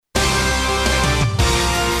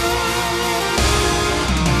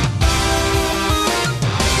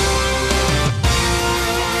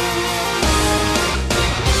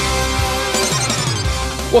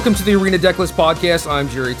Welcome to the Arena Decklist Podcast. I'm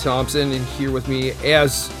Jerry Thompson, and here with me,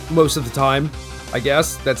 as most of the time, I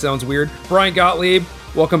guess, that sounds weird, Brian Gottlieb.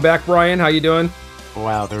 Welcome back, Brian. How you doing?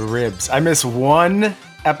 Wow, the ribs. I missed one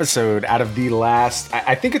episode out of the last,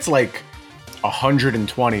 I think it's like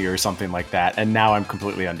 120 or something like that, and now I'm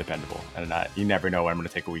completely undependable. And you never know when I'm going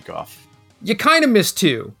to take a week off. You kind of missed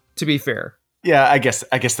two, to be fair. Yeah, I guess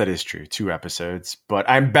that is true. 2 episodes. But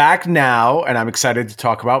I'm back now, and I'm excited to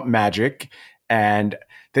talk about Magic. And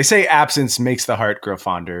they say absence makes the heart grow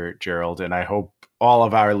fonder, Gerald, and I hope all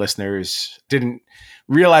of our listeners didn't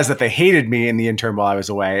realize that they hated me in the interim while I was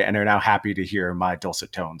away and are now happy to hear my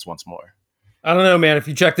dulcet tones once more. I don't know, man. If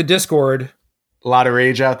you check the Discord, a lot of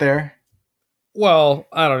rage out there. Well,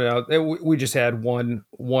 I don't know. We just had one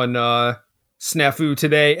snafu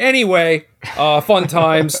today. Anyway, fun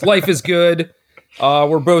times. Life is good.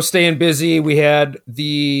 We're both staying busy. We had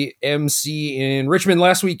the MC in Richmond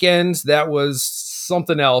last weekend. That was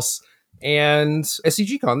something else. And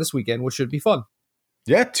SCGCon this weekend, which should be fun.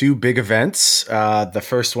 Yeah, 2 big events. The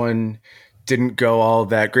first one didn't go all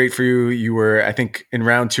that great for you. You were, I think, in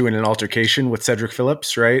round 2 in an altercation with Cedric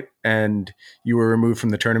Phillips, right? And you were removed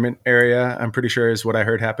from the tournament area, I'm pretty sure is what I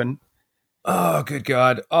heard happen. Oh, good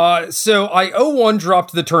God. So I 0-1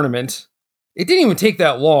 dropped the tournament. It didn't even take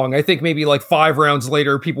that long. I think maybe like 5 rounds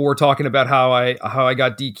later, people were talking about how I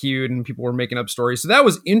got DQ'd and people were making up stories. So that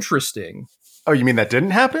was interesting. Oh, you mean that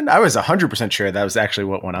didn't happen? I was 100% sure that was actually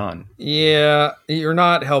what went on. Yeah, you're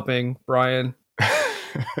not helping, Brian.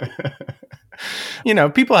 You know,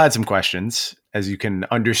 people had some questions, as you can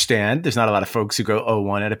understand. There's not a lot of folks who go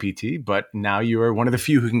 0-1 at a PT, but now you are one of the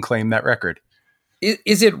few who can claim that record.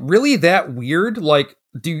 Is it really that weird? Like,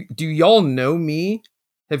 do y'all know me?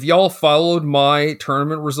 Have y'all followed my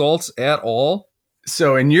tournament results at all?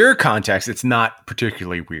 So in your context, it's not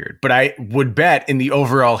particularly weird, but I would bet in the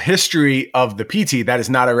overall history of the PT, that is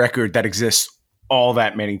not a record that exists all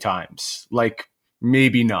that many times. Like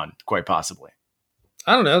maybe none, quite possibly.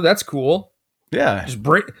 I don't know. That's cool. Yeah.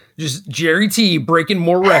 Just Jerry T breaking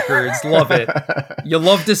more records. Love it. You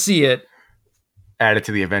love to see it. Add it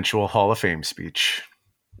to the eventual Hall of Fame speech.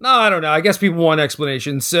 No, I don't know. I guess people want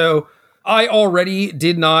explanations. So I already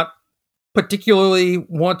did not particularly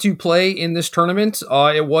want to play in this tournament.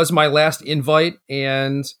 It was my last invite,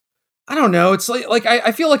 and I don't know. It's like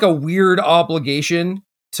I feel like a weird obligation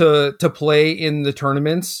to play in the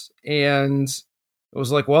tournaments, and it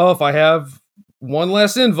was like, well, if I have one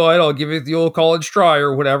last invite, I'll give it the old college try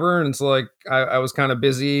or whatever. And it's like I was kind of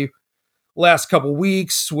busy last couple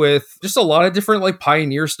weeks with just a lot of different like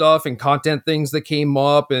Pioneer stuff and content things that came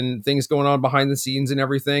up and things going on behind the scenes and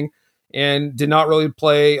everything. And did not really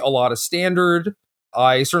play a lot of Standard.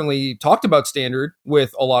 I certainly talked about Standard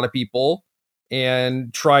with a lot of people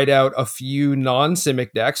and tried out a few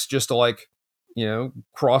non-Simic decks just to like, you know,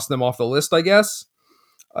 cross them off the list, I guess.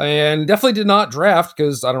 And definitely did not draft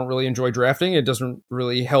because I don't really enjoy drafting. It doesn't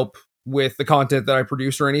really help with the content that I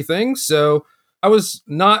produce or anything. So I was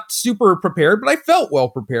not super prepared, but I felt well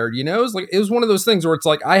prepared, you know? It was one of those things where it's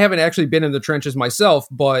like, I haven't actually been in the trenches myself,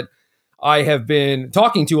 but I have been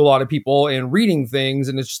talking to a lot of people and reading things,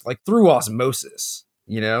 and it's just like through osmosis,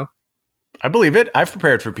 you know? I believe it. I've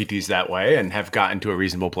prepared for PTs that way and have gotten to a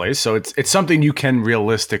reasonable place. So it's something you can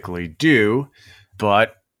realistically do,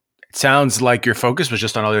 but it sounds like your focus was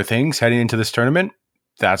just on other things heading into this tournament.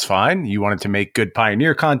 That's fine. You wanted to make good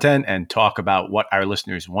Pioneer content and talk about what our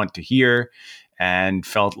listeners want to hear, and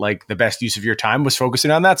felt like the best use of your time was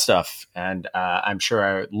focusing on that stuff. And I'm sure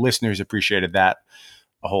our listeners appreciated that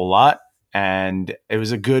a whole lot. And it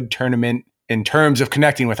was a good tournament in terms of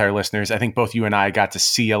connecting with our listeners. I think both you and I got to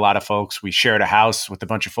see a lot of folks. We shared a house with a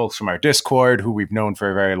bunch of folks from our Discord who we've known for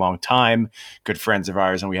a very long time, good friends of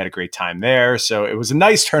ours, and we had a great time there. So it was a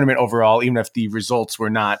nice tournament overall, even if the results were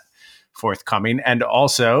not forthcoming. And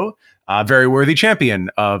also a very worthy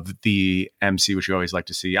champion of the MC, which you always like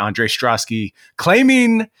to see, Andre Strosky,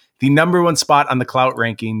 claiming the #1 spot on the Clout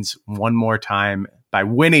rankings one more time by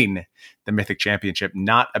winning the Mythic Championship.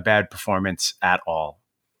 Not a bad performance at all.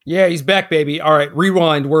 Yeah, he's back, baby. All right,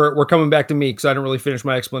 rewind. We're coming back to me because I didn't really finish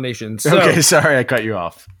my explanation. So, okay, sorry, I cut you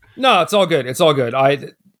off. No, it's all good. It's all good. I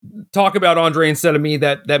talk about Andre instead of me.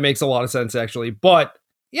 That makes a lot of sense, actually. But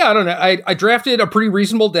yeah, I don't know. I drafted a pretty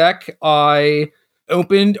reasonable deck. I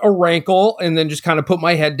opened a Rankle and then just kind of put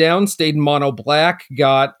my head down, stayed in mono black,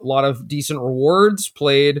 got a lot of decent rewards,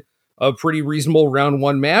 played a pretty reasonable round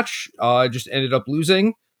 1 match, just ended up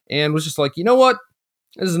losing, and was just like, you know what?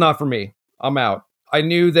 This is not for me. I'm out. I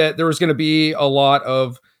knew that there was going to be a lot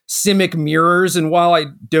of Simic mirrors, and while I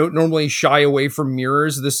don't normally shy away from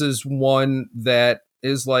mirrors, this is one that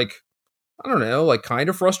is like, I don't know, like kind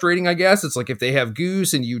of frustrating, I guess. It's like if they have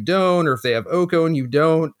Goose and you don't, or if they have Oko and you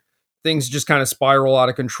don't, things just kind of spiral out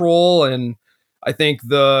of control. And I think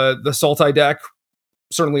the Sultai deck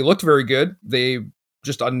certainly looked very good. They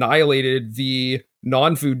just annihilated the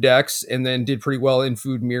non-food decks and then did pretty well in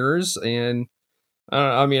food mirrors. And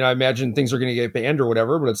I mean, I imagine things are going to get banned or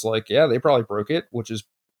whatever, but it's like, yeah, they probably broke it, which is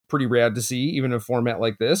pretty rad to see, even in a format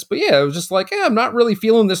like this. But yeah, it was just like, yeah, I'm not really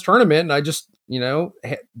feeling this tournament. And I just,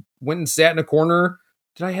 went and sat in a corner.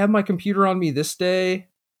 Did I have my computer on me this day?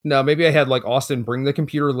 No, maybe I had like Austin bring the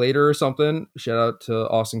computer later or something. Shout out to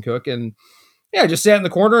Austin Cook. And yeah, I just sat in the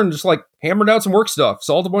corner and just like hammered out some work stuff,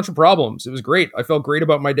 solved a bunch of problems. It was great. I felt great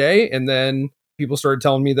about my day. And then people started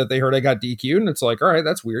telling me that they heard I got DQ'd. And it's like, all right,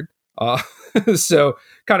 that's weird. So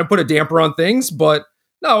kind of put a damper on things, but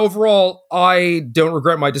no, overall, I don't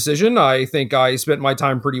regret my decision. I think I spent my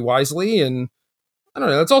time pretty wisely. And I don't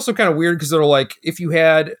know, it's also kind of weird because they're like,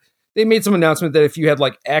 they made some announcement that if you had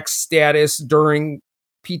like X status during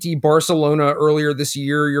PT Barcelona earlier this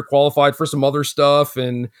year, you're qualified for some other stuff.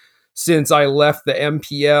 And since I left the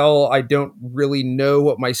MPL, I don't really know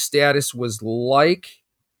what my status was like.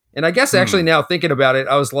 And I guess actually now thinking about it,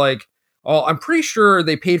 I was like, oh, I'm pretty sure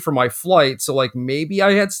they paid for my flight. So like maybe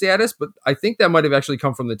I had status, but I think that might have actually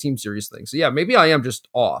come from the Team Series thing. So yeah, maybe I am just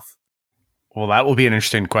off. Well, that will be an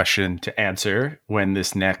interesting question to answer when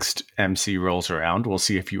this next MC rolls around. We'll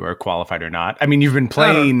see if you are qualified or not. I mean, you've been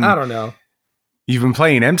playing... I don't know. You've been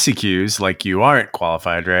playing MCQs like you aren't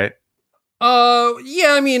qualified, right?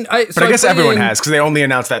 Yeah, I mean... I guess everyone has, because they only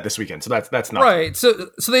announced that this weekend, so that's not... Right, so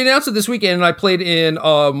they announced it this weekend, and I played in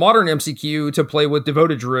Modern MCQ to play with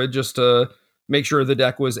Devoted Druid, just to make sure the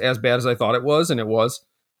deck was as bad as I thought it was, and it was.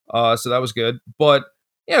 So that was good. But,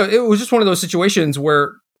 yeah, it was just one of those situations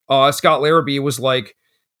where Scott Larrabee was like,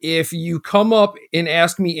 if you come up and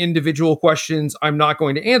ask me individual questions, I'm not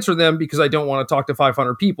going to answer them because I don't want to talk to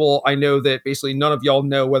 500 people. I know that basically none of y'all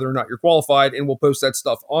know whether or not you're qualified, and we'll post that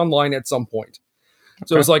stuff online at some point. Okay.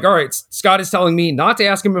 So it's like, all right, Scott is telling me not to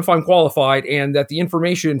ask him if I'm qualified and that the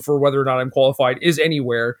information for whether or not I'm qualified is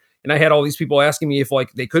anywhere. And I had all these people asking me if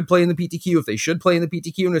like they could play in the PTQ, if they should play in the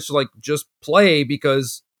PTQ. And it's just like, just play,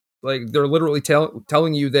 because like they're literally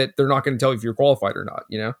telling you that they're not going to tell you if you're qualified or not,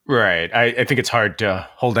 Right. I think it's hard to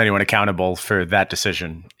hold anyone accountable for that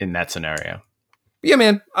decision in that scenario. Yeah,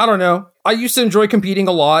 man, I don't know. I used to enjoy competing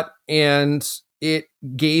a lot, and it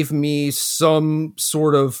gave me some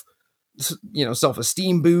sort of,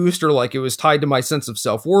 self-esteem boost, or like it was tied to my sense of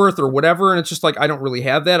self-worth or whatever. And it's just like, I don't really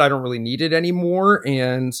have that. I don't really need it anymore.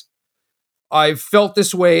 And I've felt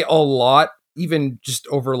this way a lot, even just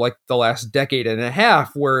over like the last decade and a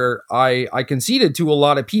half, where I conceded to a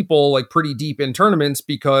lot of people like pretty deep in tournaments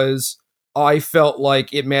because I felt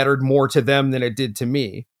like it mattered more to them than it did to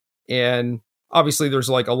me. And obviously there's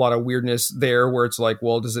like a lot of weirdness there where it's like,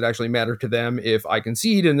 well, does it actually matter to them if I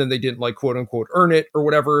concede and then they didn't like quote unquote earn it or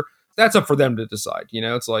whatever? That's up for them to decide.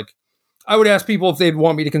 It's like, I would ask people if they'd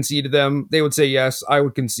want me to concede to them. They would say yes, I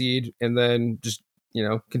would concede, and then just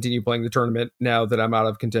continue playing the tournament now that I'm out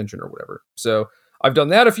of contention or whatever. So I've done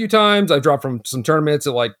that a few times. I've dropped from some tournaments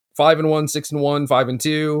at like 5-1, 6-1,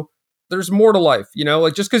 5-2. There's more to life,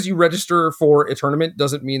 like just because you register for a tournament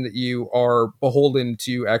doesn't mean that you are beholden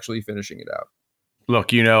to actually finishing it out.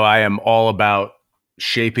 Look, I am all about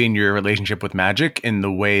shaping your relationship with Magic in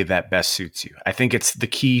the way that best suits you. I think it's the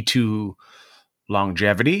key to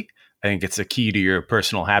longevity. I think it's a key to your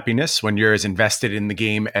personal happiness. When you're as invested in the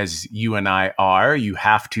game as you and I are, you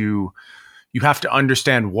have to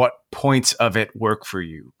understand what points of it work for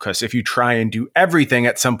you. Because if you try and do everything,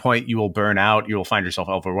 at some point you will burn out, you will find yourself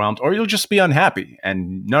overwhelmed, or you'll just be unhappy.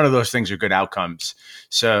 And none of those things are good outcomes.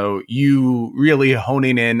 So you really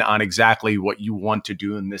honing in on exactly what you want to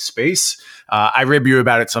do in this space. I rib you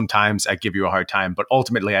about it sometimes. I give you a hard time, but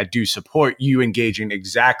ultimately I do support you engaging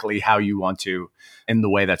exactly how you want to in the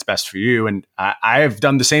way that's best for you. And I have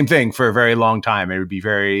done the same thing for a very long time. It would be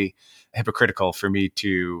very hypocritical for me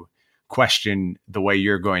to question the way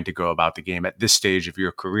you're going to go about the game at this stage of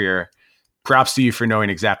your career. Props to you for knowing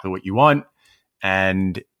exactly what you want.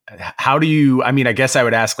 And how do you, I guess I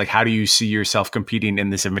would ask, like, how do you see yourself competing in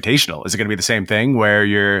this invitational? Is it going to be the same thing where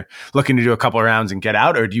you're looking to do a couple of rounds and get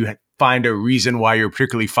out? Or do you find a reason why you're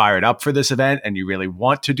particularly fired up for this event and you really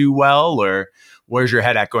want to do well? Or where's your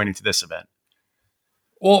head at going into this event?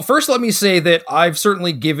 Well, first, let me say that I've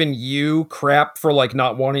certainly given you crap for like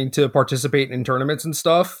not wanting to participate in tournaments and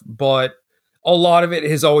stuff, but a lot of it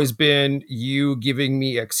has always been you giving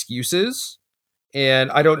me excuses.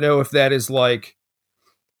 And I don't know if that is like,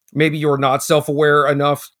 maybe you're not self-aware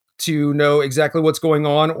enough to know exactly what's going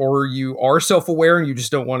on, or you are self-aware and you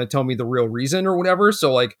just don't want to tell me the real reason or whatever.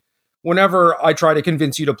 So like, whenever I try to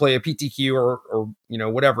convince you to play a PTQ or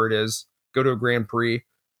whatever it is, go to a Grand Prix,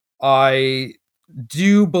 I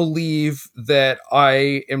do believe that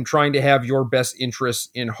I am trying to have your best interests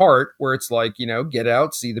in heart, where it's like, get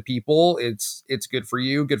out, see the people. It's good for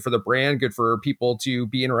you, good for the brand, good for people to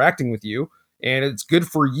be interacting with you. And it's good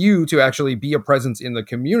for you to actually be a presence in the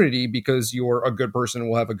community because you're a good person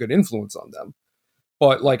and will have a good influence on them.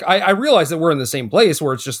 But like, I realize that we're in the same place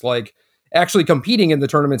where it's just like actually competing in the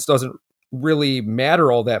tournaments doesn't really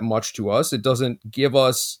matter all that much to us. It doesn't give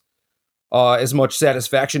us as much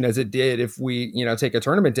satisfaction as it did if we, take a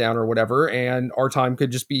tournament down or whatever. And our time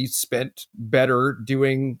could just be spent better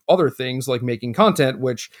doing other things like making content,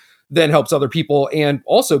 which then helps other people and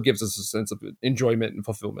also gives us a sense of enjoyment and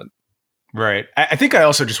fulfillment. Right. I think I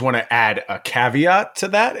also just want to add a caveat to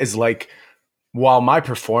that is like, while my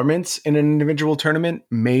performance in an individual tournament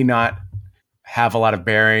may not have a lot of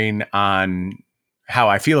bearing on how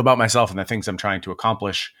I feel about myself and the things I'm trying to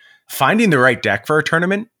accomplish, finding the right deck for a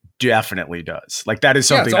tournament definitely does. Like that is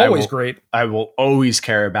something great. I will always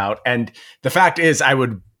care about. And the fact is I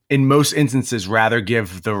would, in most instances, rather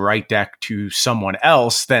give the right deck to someone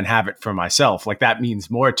else than have it for myself. Like that means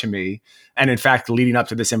more to me. And in fact, leading up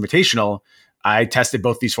to this invitational, I tested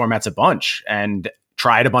both these formats a bunch and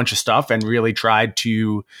tried a bunch of stuff and really tried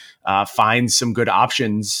to find some good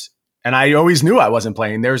options. And I always knew I wasn't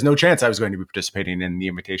playing. There was no chance I was going to be participating in the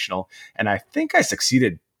invitational. And I think I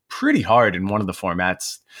succeeded pretty hard in one of the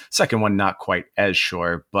formats. Second one, not quite as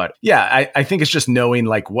sure. But yeah, I think it's just knowing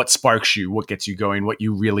like what sparks you, what gets you going, what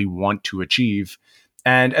you really want to achieve.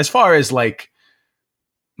 And as far as like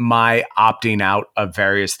my opting out of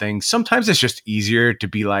various things, sometimes it's just easier to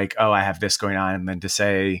be like, oh, I have this going on, than to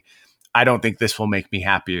say, I don't think this will make me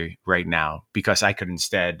happy right now because I could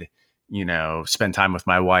instead, spend time with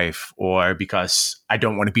my wife, or because I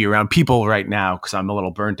don't want to be around people right now because I'm a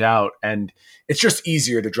little burnt out. And it's just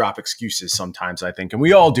easier to drop excuses sometimes, I think. And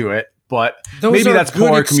we all do it, but maybe that's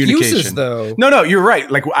poor communication. Though. No, you're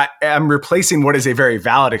right. Like I'm replacing what is a very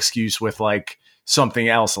valid excuse with like something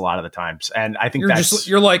else a lot of the times. And I think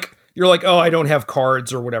you're like, oh, I don't have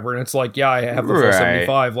cards or whatever. And it's like, yeah, I have the full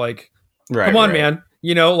 75. Like, come on, man.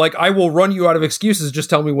 Like I will run you out of excuses. Just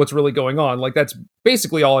tell me what's really going on. Like that's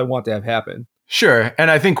basically all I want to have happen. Sure. And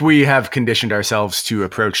I think we have conditioned ourselves to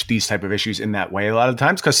approach these type of issues in that way a lot of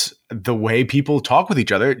times because the way people talk with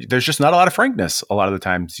each other, there's just not a lot of frankness a lot of the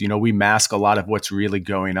times. We mask a lot of what's really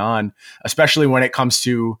going on, especially when it comes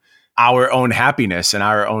to our own happiness and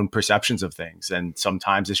our own perceptions of things. And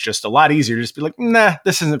sometimes it's just a lot easier to just be like, nah,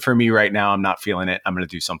 this isn't for me right now. I'm not feeling it. I'm going to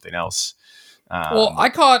do something else. Well, I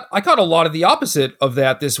caught a lot of the opposite of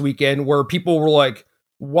that this weekend where people were like,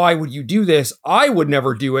 why would you do this? I would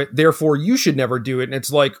never do it. Therefore, you should never do it. And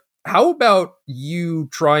it's like, how about you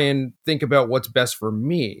try and think about what's best for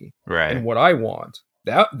me and what I want?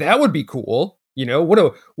 That would be cool.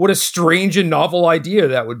 What a strange and novel idea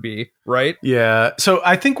that would be, right? Yeah. So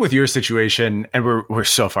I think with your situation, and we're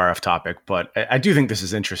so far off topic, but I do think this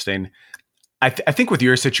is interesting. I think with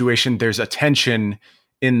your situation, there's a tension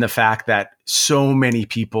in the fact that so many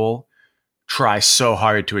people try so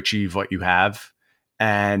hard to achieve what you have.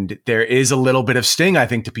 And there is a little bit of sting, I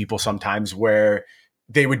think, to people sometimes where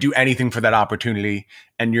they would do anything for that opportunity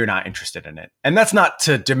and you're not interested in it. And that's not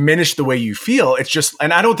to diminish the way you feel. It's just,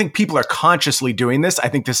 and I don't think people are consciously doing this. I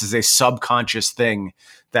think this is a subconscious thing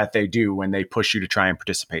that they do when they push you to try and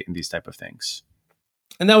participate in these type of things.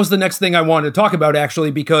 And that was the next thing I wanted to talk about,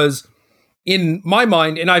 actually, because in my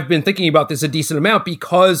mind, and I've been thinking about this a decent amount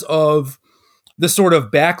because of the sort of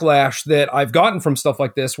backlash that I've gotten from stuff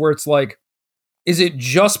like this, where it's like, is it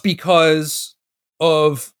just because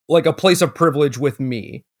of like a place of privilege with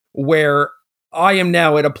me, where I am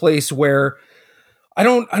now at a place where I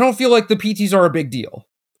don't feel like the PTs are a big deal.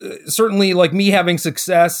 Certainly, like me having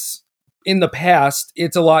success in the past,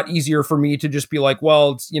 it's a lot easier for me to just be like,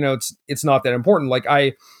 well, it's not that important. Like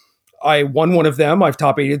I won one of them. I've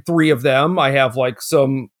top 8'd 3 of them. I have like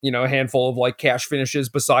some, a handful of like cash finishes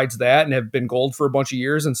besides that and have been gold for a bunch of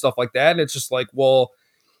years and stuff like that. And it's just like, well,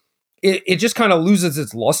 it just kind of loses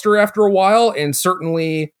its luster after a while. And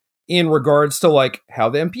certainly in regards to like how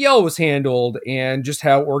the MPL was handled and just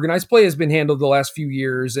how organized play has been handled the last few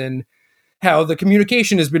years and how the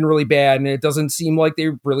communication has been really bad. And it doesn't seem like they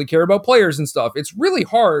really care about players and stuff. It's really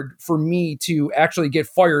hard for me to actually get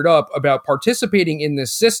fired up about participating in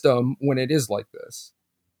this system when it is like this.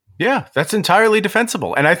 Yeah, that's entirely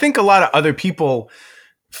defensible. And I think a lot of other people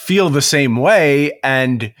feel the same way.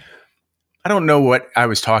 And I don't know what I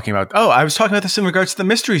was talking about. Oh, I was talking about this in regards to the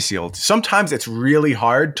mystery seal. Sometimes it's really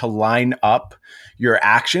hard to line up your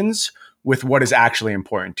actions with what is actually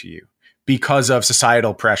important to you. because of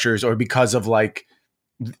societal pressures or because of like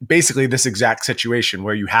basically this exact situation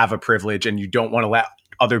where you have a privilege and you don't want to let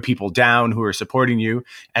other people down who are supporting you.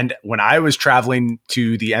 And when I was traveling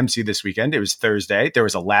to the MC this weekend, it was Thursday, there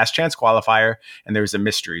was a last chance qualifier and there was a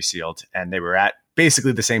mystery sealed, and they were at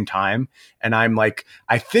basically the same time. And I'm like,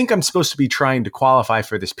 I think I'm supposed to be trying to qualify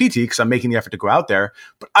for this PT because I'm making the effort to go out there,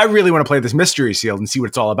 but I really want to play this mystery sealed and see what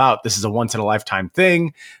it's all about. This is a once in a lifetime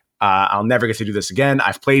thing. I'll never get to do this again.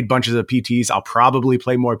 I've played bunches of PTs. I'll probably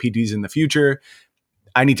play more PTs in the future.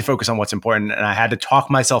 I need to focus on what's important. And I had to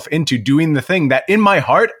talk myself into doing the thing that in my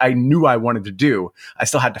heart, I knew I wanted to do. I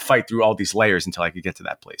still had to fight through all these layers until I could get to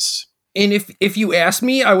that place. And if you asked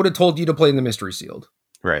me, I would have told you to play in the mystery sealed.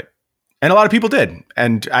 Right. And a lot of people did.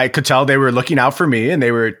 And I could tell they were looking out for me and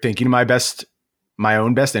they were thinking my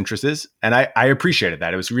own best interests. And I appreciated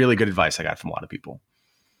that. It was really good advice I got from a lot of people.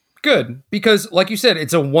 Good. Because like you said,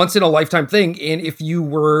 it's a once in a lifetime thing. And if you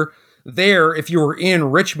were there, if you were in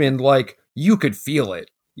Richmond, like, you could feel it,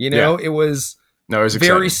 you know. Yeah. It was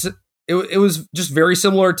very it was just very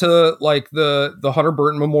similar to like the Hunter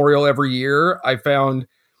Burton Memorial every year. I found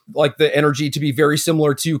like the energy to be very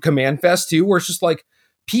similar to Command Fest too, where it's just like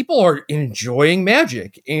people are enjoying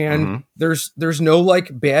Magic and there's no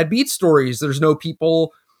like bad beat stories. There's no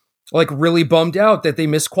people like really bummed out that they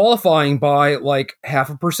missed qualifying by like half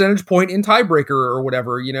a percentage point in tiebreaker or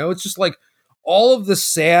whatever, you know. It's just like all of the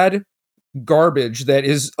sad garbage that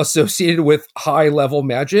is associated with high level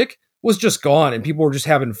Magic was just gone and people were just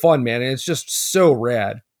having fun, man. And it's just so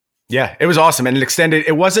rad. Yeah, it was awesome. And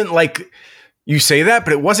it wasn't like you say that,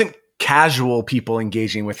 but it wasn't casual people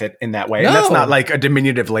engaging with it in that way. No. And that's not like a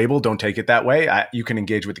diminutive label. Don't take it that way. You can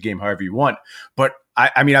engage with the game however you want. But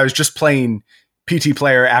I mean, I was just playing PT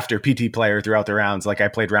player after PT player throughout the rounds. Like I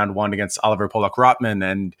played round 1 against Oliver Pollock-Rotman,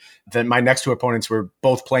 and then my next 2 opponents were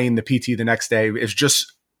both playing the PT the next day. It's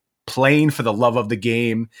just playing for the love of the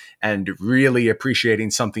game and really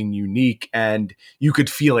appreciating something unique. And you could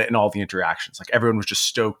feel it in all the interactions. Like everyone was just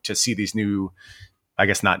stoked to see these new, I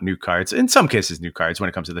guess not new cards, in some cases new cards when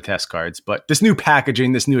it comes to the test cards, but this new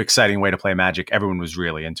packaging, this new exciting way to play Magic, everyone was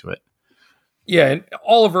really into it. Yeah. And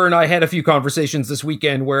Oliver and I had a few conversations this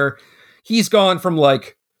weekend where he's gone from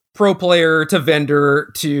like pro player to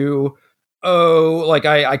vendor to, oh, like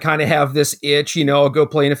I kind of have this itch, you know, I'll go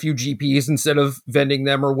play in a few GPs instead of vending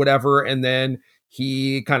them or whatever. And then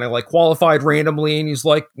he kind of like qualified randomly and he's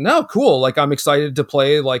like, no, cool. Like I'm excited to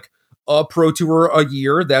play like a pro tour a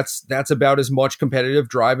year. That's about as much competitive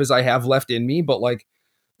drive as I have left in me. But like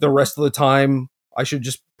the rest of the time I should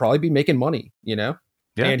just probably be making money, you know?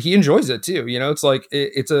 Yeah. And he enjoys it too. You know, it's like,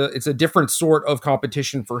 it's a different sort of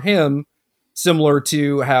competition for him, similar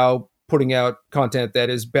to how putting out content that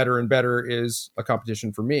is better and better is a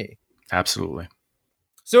competition for me. Absolutely.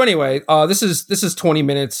 So anyway, this is 20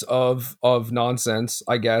 minutes of nonsense,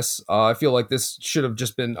 I guess. I feel like this should have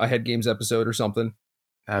just been a Head Games episode or something.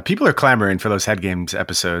 People are clamoring for those Head Games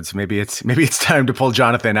episodes. Maybe it's time to pull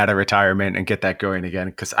Jonathan out of retirement and get that going again,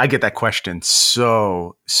 because I get that question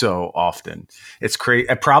so often. It's crazy.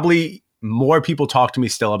 Probably more people talk to me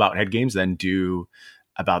still about Head Games than do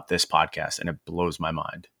about this podcast, and it blows my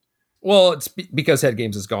mind. Well, it's because Head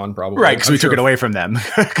Games is gone, probably. Right, because we took it away from them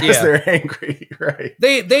because they're angry. Right.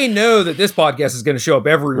 They know that this podcast is going to show up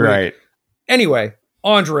every week. Right. Anyway,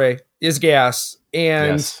 Andre is gas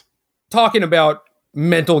and talking about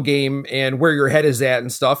mental game and where your head is at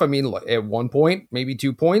and stuff. I mean, at one point, maybe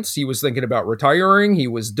 2 points, he was thinking about retiring. He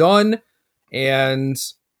was done. And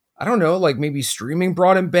I don't know, like maybe streaming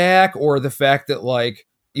brought him back, or the fact that like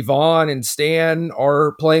Yvonne and Stan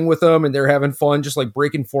are playing with them and they're having fun just like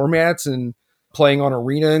breaking formats and playing on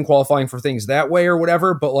Arena and qualifying for things that way or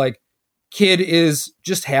whatever. But like kid is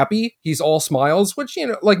just happy. He's all smiles, which, you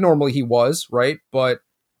know, like normally he was, right? But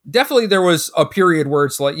definitely there was a period where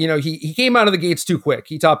it's like, you know, he came out of the gates too quick.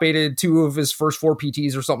 He top 8'd 2 of his first 4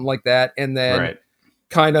 PTs or something like that. And then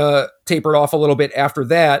kind of tapered off a little bit after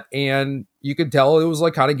that. And you could tell it was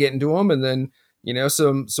like kind of getting to him. And then, you know,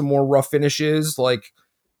 some more rough finishes, like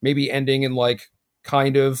maybe ending in like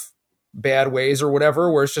kind of bad ways or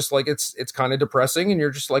whatever, where it's just like, it's kind of depressing and you're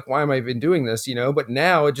just like, why am I even doing this? You know, but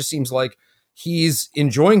now it just seems like he's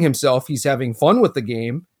enjoying himself. He's having fun with the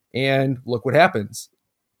game, and look what happens.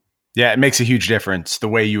 Yeah. It makes a huge difference. The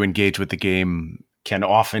way you engage with the game can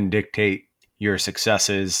often dictate your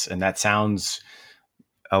successes. And that sounds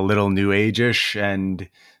a little new age-ish, and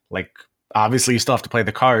like, obviously you still have to play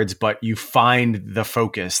the cards, but you find the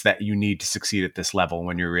focus that you need to succeed at this level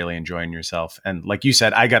when you're really enjoying yourself. And like you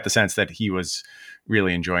said, I got the sense that he was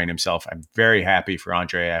really enjoying himself. I'm very happy for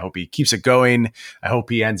Andre. I hope he keeps it going. I hope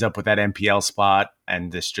he ends up with that MPL spot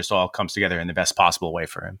and this just all comes together in the best possible way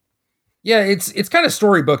for him. Yeah, it's kind of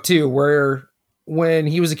storybook too, where when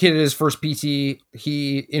he was a kid at his first PT,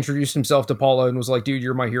 he introduced himself to Paulo and was like, dude,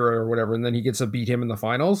 you're my hero or whatever. And then he gets to beat him in the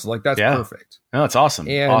finals. Like, that's perfect. No, it's awesome.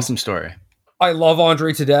 And awesome story. I love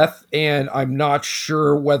Andre to death, and I'm not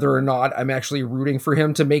sure whether or not I'm actually rooting for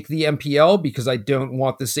him to make the MPL because I don't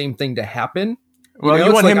want the same thing to happen. Well,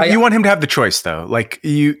 you want him to have the choice, though. Like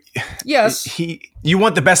you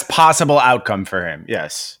want the best possible outcome for him.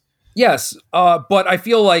 Yes. But I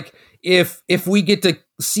feel like if we get to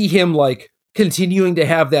see him like continuing to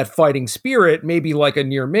have that fighting spirit, maybe like a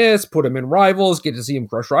near miss, put him in rivals, get to see him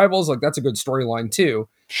crush rivals, like that's a good storyline too.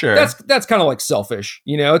 Sure. That's kind of like selfish,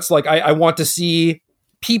 you know? It's like I want to see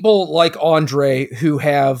people like Andre who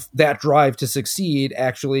have that drive to succeed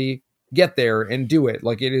actually get there and do it.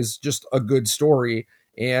 Like it is just a good story.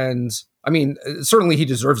 And I mean, certainly he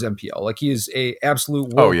deserves MPL. Like he is a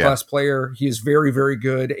absolute world-class player. He is very, very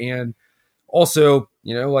good. And also,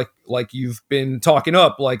 you know, like you've been talking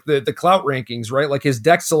up, like the clout rankings, right? Like his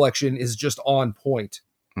deck selection is just on point.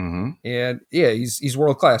 Mm-hmm. And yeah, he's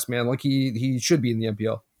world-class, man. Like he should be in the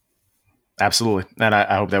MPL. Absolutely. And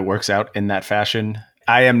I hope that works out in that fashion.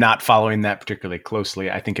 I am not following that particularly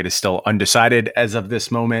closely. I think it is still undecided as of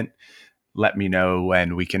this moment. Let me know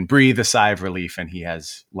when we can breathe a sigh of relief and he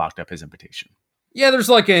has locked up his invitation. Yeah, there's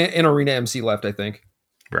like an arena MC left, I think.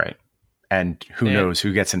 Right. And who knows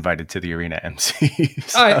who gets invited to the arena MC.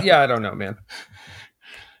 I don't know, man.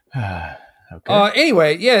 Okay.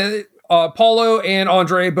 Anyway, yeah, Paulo and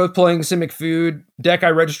Andre both playing Simic Food. Deck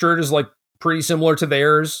I registered is like pretty similar to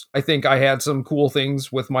theirs. I think I had some cool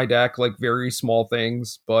things with my deck, like very small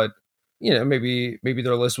things, but you know, maybe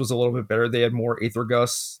their list was a little bit better. They had more Aether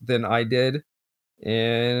Gus than I did.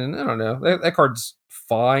 And I don't know, that card's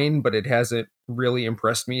fine, but it hasn't really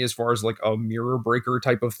impressed me as far as like a mirror breaker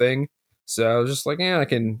type of thing. So I was just like, I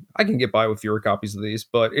can get by with fewer copies of these,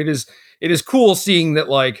 but it is cool seeing that,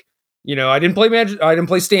 like, you know, I didn't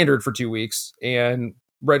play Standard for 2 weeks and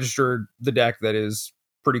registered the deck that is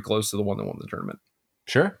pretty close to the one that won the tournament.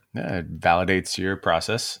 Sure. Yeah, it validates your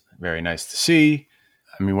process. Very nice to see.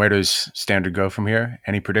 I mean, where does Standard go from here?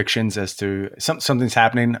 Any predictions as to something's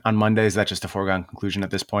happening on Monday? Is that just a foregone conclusion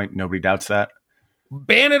at this point? Nobody doubts that.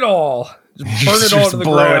 Ban it all. Just burn it all to the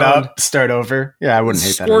blow ground. It up. Start over. Yeah, I wouldn't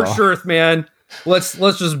hate that at all. Scorched earth, man. Let's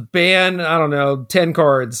just ban, I don't know, 10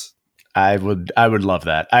 cards. I would love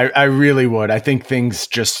that. I really would. I think things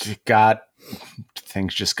just got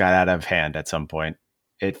out of hand at some point.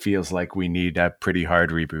 It feels like we need a pretty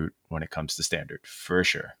hard reboot when it comes to Standard, for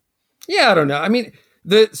sure. Yeah, I don't know. I mean,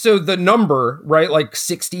 the number, right, like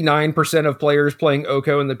 69% of players playing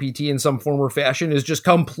Oko in the PT in some form or fashion is just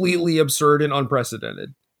completely absurd and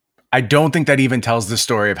unprecedented. I don't think that even tells the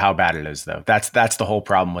story of how bad it is, though. That's the whole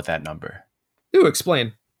problem with that number. Do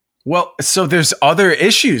explain. Well, so there's other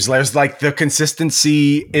issues. There's like the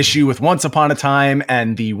consistency issue with Once Upon a Time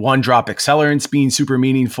and the one drop accelerants being super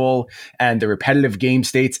meaningful and the repetitive game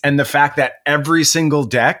states and the fact that every single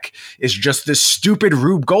deck is just this stupid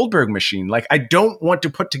Rube Goldberg machine. Like, I don't want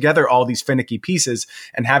to put together all these finicky pieces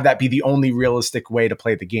and have that be the only realistic way to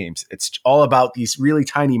play the games. It's all about these really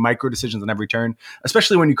tiny micro decisions on every turn,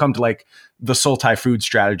 especially when you come to like the Sultai food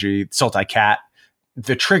strategy, Sultai cat.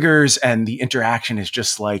 The triggers and the interaction is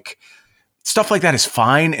just like stuff like that is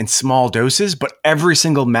fine in small doses, but every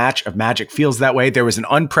single match of Magic feels that way. There was an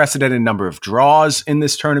unprecedented number of draws in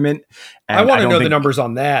this tournament. And I want to know the numbers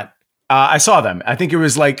on that. I saw them. I think it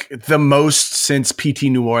was like the most since PT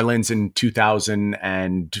New Orleans in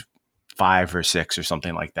 2005 or 6 or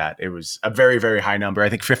something like that. It was a very, very high number. I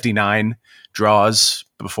think 59 draws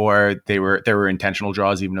before there were intentional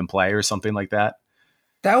draws even in play or something like that.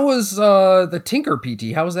 That was the Tinker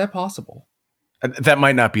PT. How is that possible? That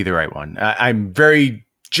might not be the right one. I'm very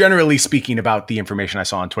generally speaking about the information I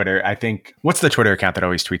saw on Twitter. I think, what's the Twitter account that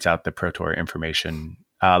always tweets out the Pro Tour information?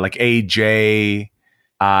 Like AJI. Do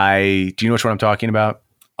you know which one I'm talking about?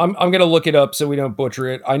 I'm going to look it up so we don't butcher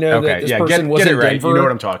it. I know that this person was in Denver. You know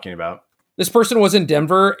what I'm talking about. This person was in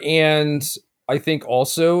Denver and I think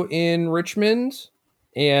also in Richmond.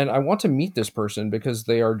 And I want to meet this person because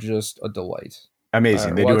they are just a delight.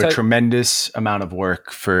 Amazing. They do a tremendous amount of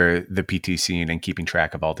work for the PT scene and keeping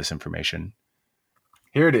track of all this information.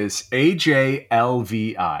 Here it is.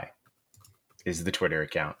 AJLVI is the Twitter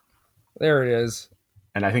account. There it is.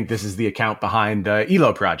 And I think this is the account behind the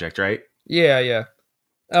ELO project, right? Yeah.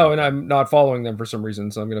 Oh, and I'm not following them for some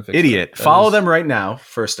reason, so I'm going to fix Idiot. Follow them right now,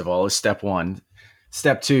 first of all, is step 1.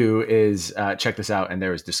 Step 2 is check this out. And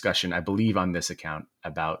there is discussion, I believe, on this account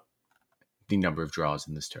about the number of draws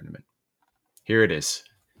in this tournament. Here it is.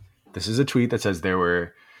 This is a tweet that says there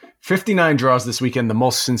were 59 draws this weekend, the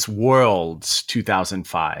most since Worlds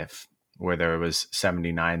 2005. where there was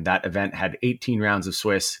 79. That event had 18 rounds of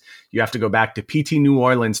Swiss. You have to go back to PT New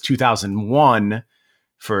Orleans 2001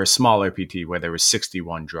 for a smaller PT where there was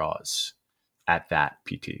 61 draws at that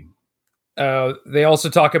PT. They also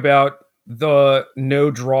talk about the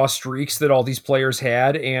no draw streaks that all these players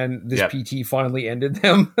had, and this PT finally ended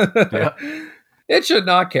them. It should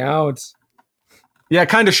not count. Yeah,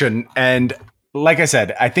 kind of shouldn't. And like I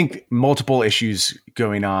said, I think multiple issues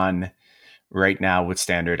going on right now with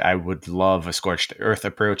Standard. I would love a Scorched Earth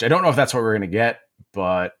approach. I don't know if that's what we're going to get,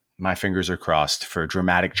 but my fingers are crossed for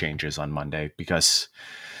dramatic changes on Monday, because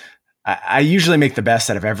I usually make the best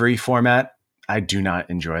out of every format. I do not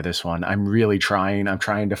enjoy this one. I'm really trying. I'm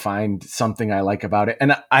trying to find something I like about it.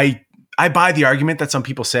 And I buy the argument that some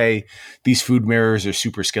people say these food mirrors are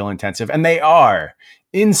super skill intensive, and they are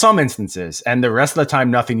in some instances. And the rest of the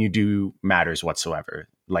time, nothing you do matters whatsoever.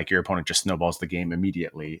 Like your opponent just snowballs the game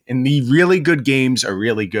immediately. And the really good games are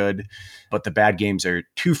really good, but the bad games are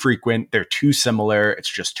too frequent. They're too similar. It's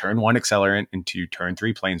just turn 1 Accelerant into turn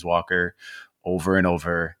 3 Planeswalker over and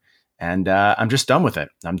over. And I'm just done with it.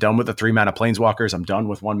 I'm done with the 3-mana Planeswalkers. I'm done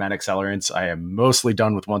with 1-mana Accelerants. I am mostly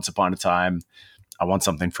done with Once Upon a Time. I want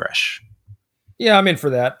something fresh. Yeah, I'm in for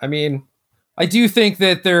that. I mean, I do think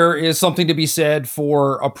that there is something to be said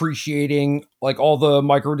for appreciating like all the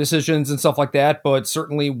micro decisions and stuff like that. But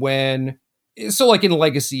certainly like in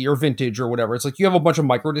Legacy or Vintage or whatever, it's like you have a bunch of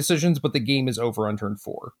micro decisions, but the game is over on turn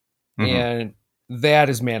 4. Mm-hmm. And that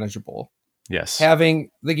is manageable. Yes. Having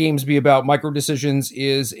the games be about micro decisions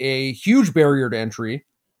is a huge barrier to entry.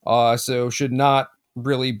 So should not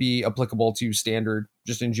really be applicable to Standard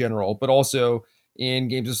just in general, but also in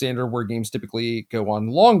games of Standard where games typically go on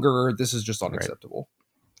longer, this is just unacceptable.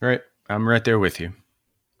 Right. I'm right there with you.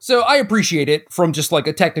 So I appreciate it from just like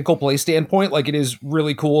a technical play standpoint. Like it is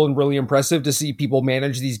really cool and really impressive to see people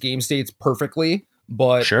manage these game states perfectly,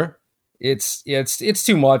 but sure. It's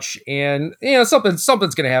too much, and you know something's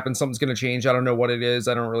going to happen. Something's going to change. I don't know what it is.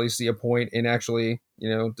 I don't really see a point in actually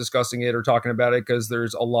discussing it or talking about it, because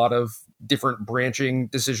there's a lot of different branching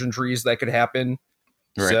decision trees that could happen.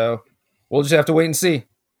 Right. So we'll just have to wait and see.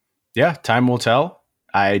 Yeah, time will tell.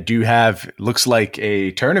 I do have looks like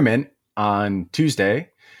a tournament on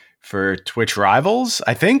Tuesday for Twitch Rivals.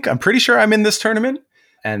 I'm pretty sure I'm in this tournament,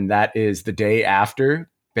 and that is the day after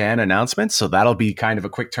ban announcements, so that'll be kind of a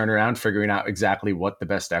quick turnaround, figuring out exactly what the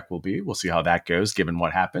best deck will be. We'll see how that goes given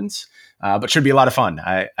what happens, but should be a lot of fun.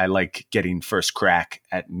 I like getting first crack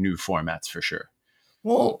at new formats for sure.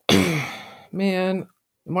 Well, man,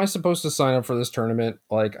 am I supposed to sign up for this tournament?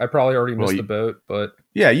 Like, I probably already missed the boat, but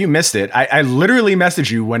yeah, you missed it. I literally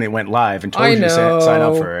messaged you when it went live and told you to sign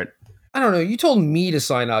up for it. I don't know, you told me to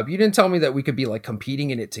sign up. You didn't tell me that we could be like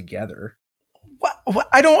competing in it together. What?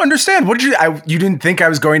 I don't understand. What did you didn't think I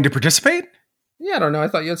was going to participate? Yeah, I don't know. I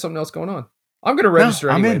thought you had something else going on. I'm going to register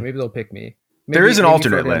anyway. Maybe they'll pick me. There is an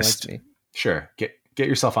alternate list. Sure. Get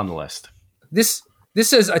yourself on the list. This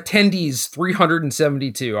says attendees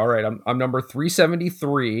 372. All right, I'm number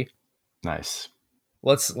 373. Nice.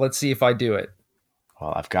 Let's see if I do it.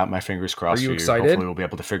 Well, I've got my fingers crossed. Are you for excited? Hopefully we'll be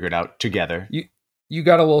able to figure it out together. You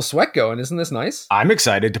got a little sweat going. Isn't this nice? I'm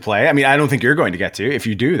excited to play. I mean, I don't think you're going to get to. If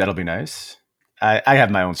you do, that'll be nice. I have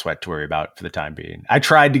my own sweat to worry about for the time being. I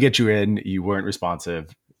tried to get you in. You weren't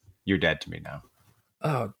responsive. You're dead to me now.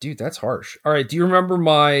 Oh, dude, that's harsh. All right. Do you remember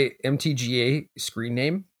my MTGA screen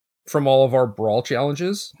name from all of our Brawl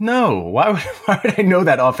challenges? No. Why would I know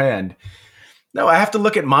that offhand? No, I have to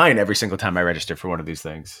look at mine every single time I register for one of these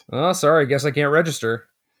things. Oh, sorry. I guess I can't register.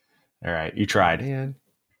 All right. You tried. Man.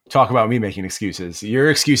 Talk about me making excuses. Your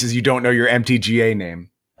excuse is you don't know your MTGA name.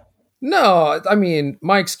 No, I mean,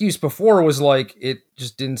 my excuse before was like, it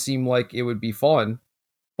just didn't seem like it would be fun.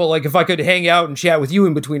 But like, if I could hang out and chat with you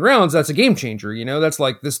in between rounds, that's a game changer, That's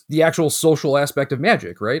like the actual social aspect of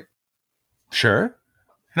Magic, right? Sure.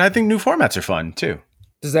 And I think new formats are fun, too.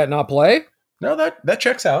 Does that not play? No, that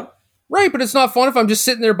checks out. Right, but it's not fun if I'm just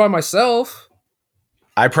sitting there by myself.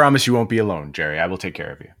 I promise you won't be alone, Jerry. I will take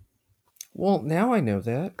care of you. Well, now I know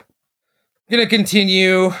that. I'm going to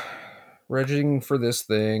continue regging for this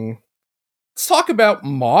thing. Let's talk about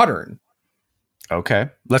Modern. Okay.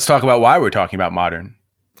 Let's talk about why we're talking about Modern.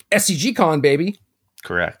 SCG Con, baby.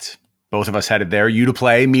 Correct. Both of us headed there. You to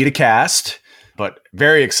play, me to cast. But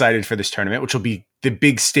very excited for this tournament, which will be the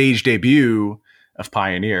big stage debut of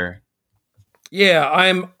Pioneer. Yeah,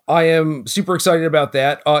 I am super excited about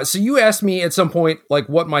that. So you asked me at some point, like,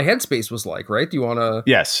 what my headspace was like, right? Do you want to...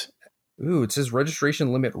 Yes. Ooh, it says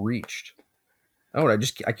registration limit reached. Oh,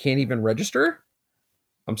 I can't even register?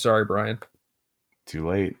 I'm sorry, Brian. Too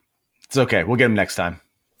late. It's okay. We'll get him next time.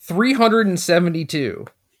 372.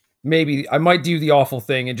 maybe I might do the awful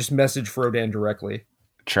thing and just message Frodan directly.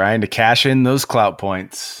 Trying to cash in those clout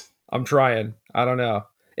points. I'm trying. I don't know.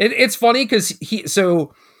 It's funny because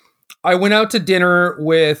so I went out to dinner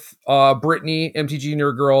with Brittany, MTG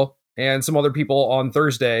Nerd Girl, and some other people on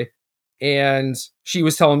Thursday, and she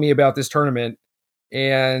was telling me about this tournament,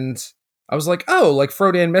 and I was like, oh, like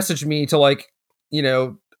Frodan messaged me to like,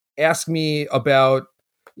 ask me about,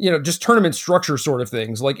 just tournament structure sort of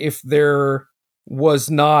things. Like if there was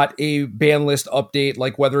not a ban list update,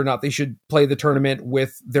 like whether or not they should play the tournament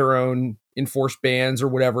with their own enforced bans or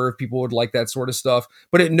whatever, if people would like that sort of stuff.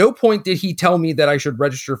 But at no point did he tell me that I should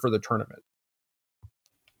register for the tournament.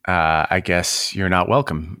 I guess you're not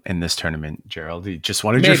welcome in this tournament, Gerald. You just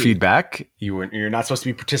wanted your feedback. You're not supposed to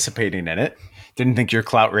be participating in it. Didn't think your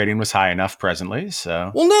clout rating was high enough presently.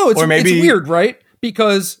 So, well, no, it's weird, right?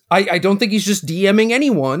 Because I don't think he's just DMing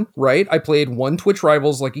anyone, right? I played one Twitch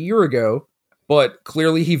Rivals like a year ago, but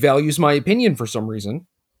clearly he values my opinion for some reason.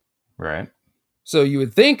 Right. So you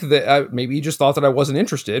would think that maybe he just thought that I wasn't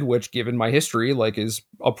interested, which given my history, like is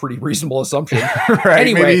a pretty reasonable assumption. Right.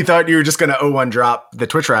 Anyway, maybe he thought you were just going to 0-1 drop the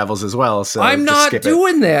Twitch Rivals as well. So I'm not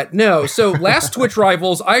doing that. No. So last Twitch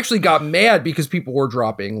Rivals, I actually got mad because people were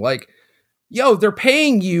dropping like, yo, they're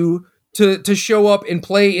paying you to show up and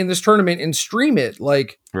play in this tournament and stream it.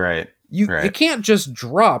 Like, right. It can't just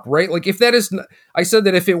drop, right? Like if that is, I said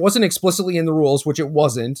that if it wasn't explicitly in the rules, which it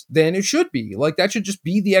wasn't, then it should be. Like that should just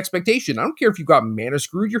be the expectation. I don't care if you got mana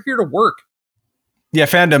screwed, you're here to work. Yeah,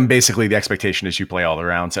 fandom, basically the expectation is you play all the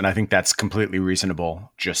rounds. And I think that's completely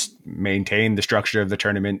reasonable. Just maintain the structure of the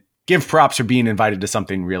tournament, give props for being invited to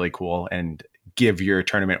something really cool, and give your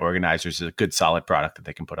tournament organizers a good solid product that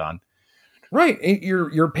they can put on. Right.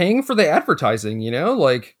 You're paying for the advertising,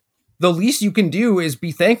 like the least you can do is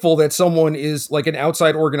be thankful that someone is like an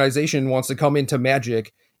outside organization wants to come into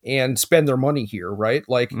Magic and spend their money here, right?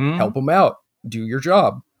 Like help them out, do your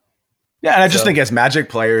job. Yeah. And I just think as Magic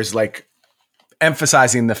players, like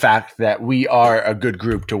emphasizing the fact that we are a good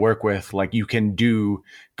group to work with, like you can do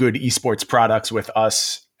good esports products with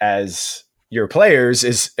us as your players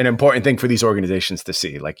is an important thing for these organizations to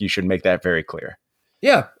see. Like you should make that very clear.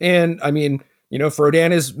 Yeah. And I mean, Frodan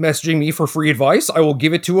is messaging me for free advice. I will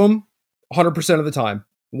give it to him 100% of the time,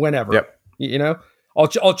 whenever. Yep.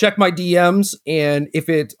 I'll check my DMs, and if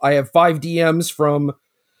I have 5 DMs from,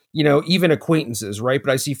 even acquaintances, right?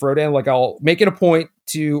 But I see Frodan, like I'll make it a point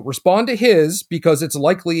to respond to his because it's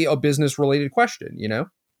likely a business related question.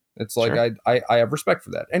 It's like sure. I have respect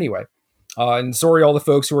for that. Anyway, and sorry all the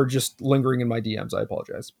folks who are just lingering in my DMs. I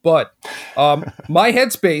apologize. But my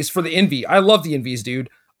headspace for the Envy, I love the Envies, dude.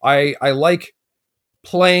 I like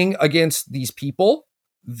playing against these people.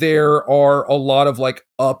 There are a lot of like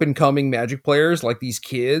up and coming Magic players, like these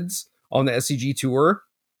kids on the SCG tour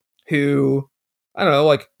who, I don't know,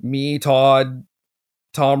 like me, Todd,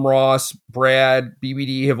 Tom Ross, Brad,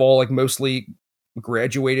 BBD have all like mostly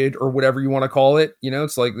graduated or whatever you want to call it.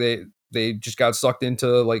 It's like they just got sucked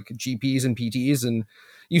into like GPs and PTs, and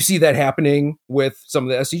you see that happening with some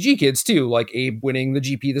of the SCG kids too, like Abe winning the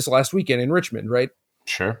GP this last weekend in Richmond, right?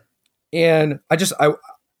 Sure. And I just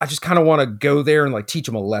kind of want to go there and like teach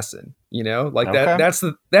them a lesson, like okay. That's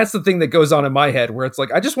the thing that goes on in my head where it's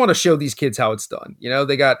like, I just want to show these kids how it's done.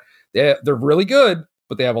 They're really good,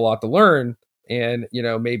 but they have a lot to learn. And,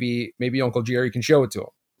 maybe Uncle Jerry can show it to them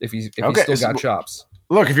if he's still got chops.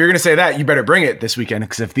 Look, if you're going to say that, you better bring it this weekend.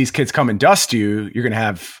 Cause if these kids come and dust you, you're going to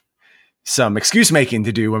have some excuse making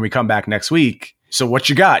to do when we come back next week. So what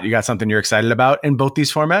you got? You got something you're excited about in both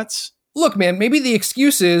these formats? Look, man, maybe the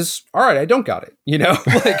excuse is, all right, I don't got it,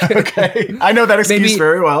 Like, okay, I know that excuse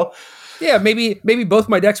very well. Yeah, maybe both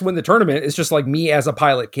my decks win the tournament. It's just like me as a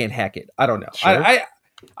pilot can't hack it. I don't know. Sure.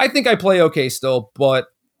 I think I play okay still, but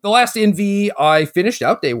the last Envy, I finished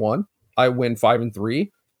out day 1. I win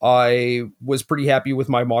 5-3. I was pretty happy with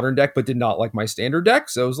my modern deck, but did not like my standard deck.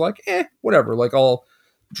 So I was like, whatever. Like I'll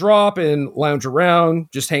drop and lounge around,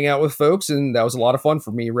 just hang out with folks. And that was a lot of fun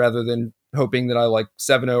for me rather than hoping that I like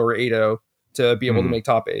 7-0 or 8-0 to be able to make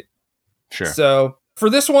top 8. Sure. So for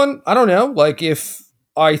this one, I don't know. Like if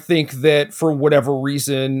I think that for whatever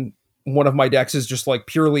reason, one of my decks is just like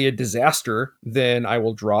purely a disaster, then I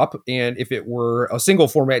will drop. And if it were a single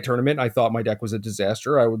format tournament, I thought my deck was a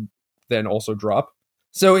disaster, I would then also drop.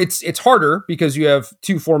 So it's harder because you have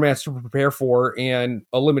 2 formats to prepare for and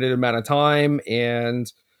a limited amount of time.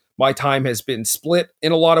 And my time has been split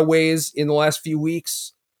in a lot of ways in the last few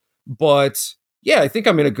weeks. But yeah, I think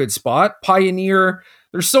I'm in a good spot. Pioneer,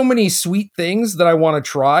 there's so many sweet things that I want to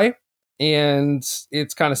try. And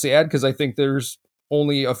it's kind of sad because I think there's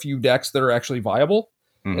only a few decks that are actually viable.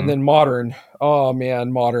 Mm-hmm. And then Modern. Oh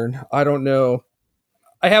man, Modern. I don't know.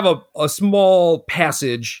 I have a small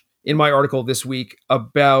passage in my article this week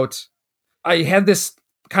about I had this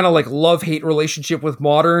kind of like love-hate relationship with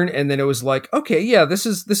Modern, and then it was like, okay, yeah, this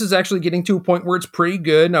is actually getting to a point where it's pretty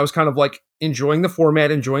good, and I was kind of like enjoying the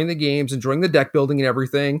format, enjoying the games, enjoying the deck building and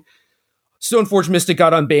everything. Stoneforge Mystic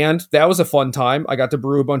got unbanned. That was a fun time. I got to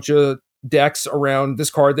brew a bunch of decks around this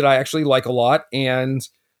card that I actually like a lot, and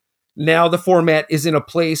now the format is in a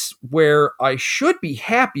place where I should be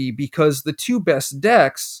happy because the two best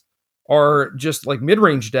decks are just like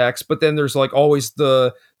mid-range decks, but then there's like always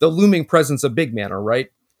the looming presence of big mana, right?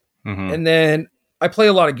 Mm-hmm. And then I play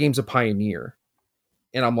a lot of games of Pioneer,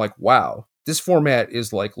 and I'm like, wow, this format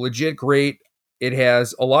is like legit great. It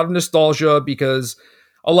has a lot of nostalgia because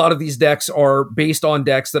a lot of these decks are based on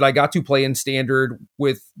decks that I got to play in Standard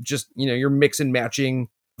with just, you're mix and matching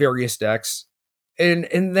various decks.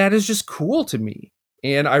 And that is just cool to me.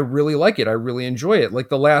 And I really like it. I really enjoy it. Like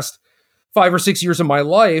the last 5 or 6 years of my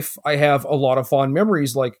life, I have a lot of fond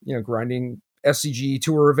memories, like, grinding SCG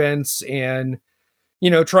tour events and,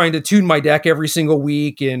 trying to tune my deck every single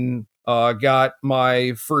week, and got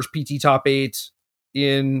my first PT top 8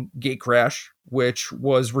 in Gatecrash, which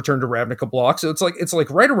was Return to Ravnica block. So it's like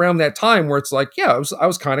right around that time where it's like, yeah, I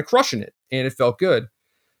was kind of crushing it and it felt good.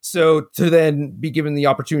 So to then be given the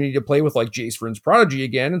opportunity to play with like Jace Vryn's Prodigy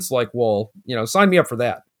again, it's like, well, sign me up for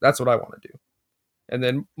that. That's what I want to do. And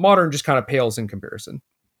then Modern just kind of pales in comparison.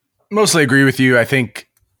 Mostly agree with you. I think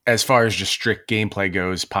as far as just strict gameplay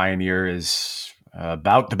goes, Pioneer is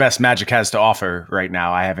about the best Magic has to offer right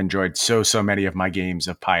now. I have enjoyed so many of my games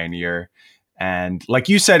of Pioneer. And like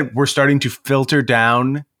you said, we're starting to filter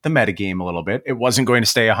down the metagame a little bit. It wasn't going to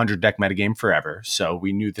stay a 100 deck metagame forever, so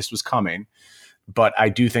we knew this was coming. But I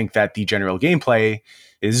do think that the general gameplay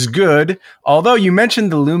is good. Although you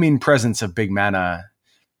mentioned the looming presence of big mana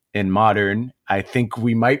in Modern, I think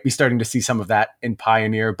we might be starting to see some of that in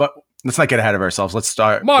Pioneer. But let's not get ahead of ourselves. Let's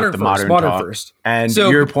start Modern with the first. Modern Modern talk. first. And so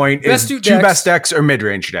your point is two best decks or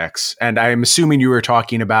mid-range decks. And I'm assuming you were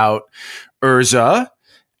talking about Urza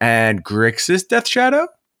and Grixis Death Shadow?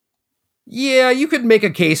 Yeah, you could make a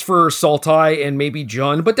case for Sultai and maybe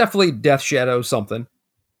Jund, but definitely Death Shadow something.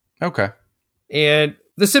 Okay. And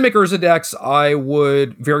the Simic Urza decks I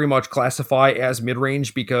would very much classify as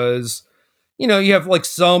mid-range because, you have like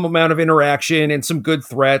some amount of interaction and some good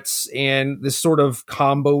threats and this sort of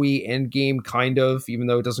combo-y endgame kind of, even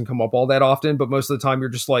though it doesn't come up all that often, but most of the time you're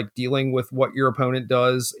just like dealing with what your opponent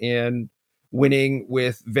does and winning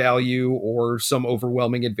with value or some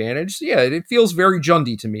overwhelming advantage. So yeah, it feels very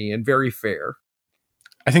Jundy to me and very fair.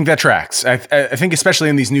 I think that tracks. I think especially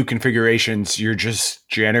in these new configurations, you're just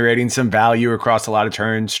generating some value across a lot of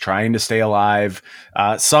turns, trying to stay alive.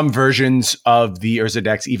 Some versions of the Urza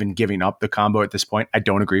decks even giving up the combo at this point. I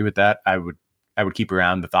don't agree with that. I would keep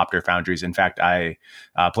around the Thopter Foundries. In fact, I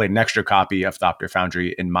played an extra copy of Thopter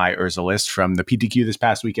Foundry in my Urza list from the PTQ this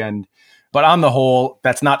past weekend. But on the whole,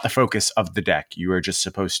 that's not the focus of the deck. You are just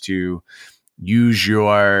supposed to use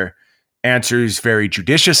your answers very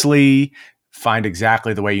judiciously, find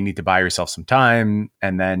exactly the way you need to buy yourself some time,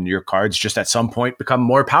 and then your cards just at some point become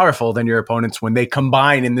more powerful than your opponents when they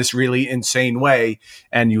combine in this really insane way,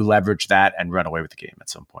 and you leverage that and run away with the game at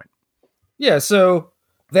some point. Yeah, so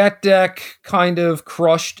that deck kind of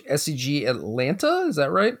crushed SCG Atlanta, is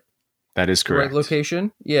that right? That is correct. The right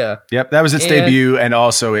location? Yeah. Yep, that was its debut, and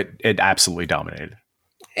also it absolutely dominated.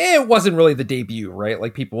 It wasn't really the debut, right?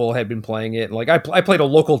 Like people had been playing it. Like I played a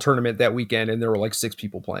local tournament that weekend, and there were like 6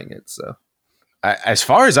 people playing it, so... As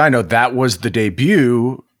far as I know, that was the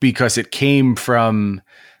debut because it came from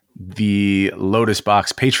the Lotus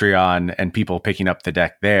Box Patreon and people picking up the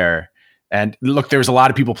deck there. And look, there was a lot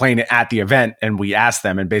of people playing it at the event, and we asked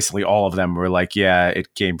them, and basically all of them were like, yeah,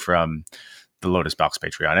 it came from the Lotus Box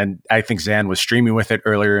Patreon. And I think Zan was streaming with it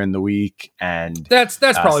earlier in the week. And that's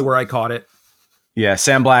probably where I caught it. Yeah,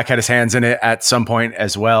 Sam Black had his hands in it at some point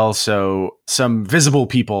as well. So some visible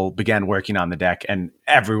people began working on the deck, and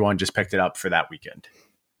everyone just picked it up for that weekend.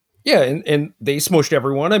 Yeah, and they smushed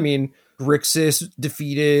everyone. I mean, Grixis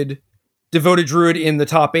defeated Devoted Druid in the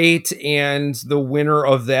top 8, and the winner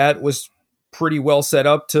of that was pretty well set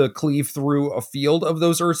up to cleave through a field of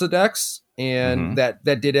those Urza decks, and that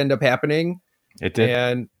did end up happening. It did.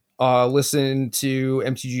 And listen to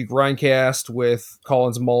MTG Grindcast with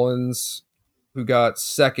Collins Mullins, who got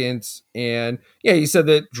second. And yeah, he said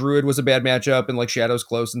that Druid was a bad matchup and like Shadow's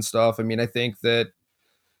close and stuff. I mean, I think that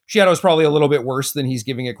Shadow's probably a little bit worse than he's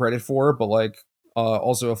giving it credit for, but like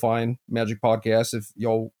also a fine Magic podcast if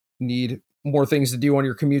y'all need more things to do on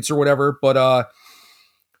your commutes or whatever. But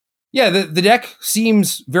Yeah, the deck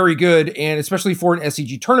seems very good, and especially for an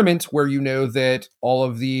SCG tournament where you know that all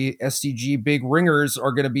of the SCG big ringers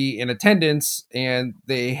are going to be in attendance and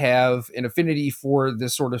they have an affinity for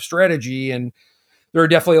this sort of strategy. And there are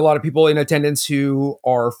definitely a lot of people in attendance who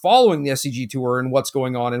are following the SCG tour and what's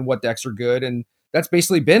going on and what decks are good. And that's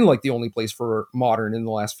basically been like the only place for Modern in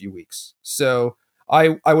the last few weeks. So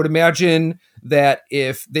I would imagine that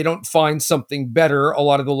if they don't find something better, a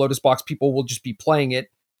lot of the Lotus Box people will just be playing it.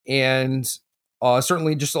 And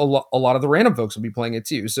certainly just a lot of the random folks will be playing it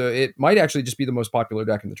too. So it might actually just be the most popular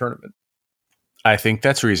deck in the tournament. I think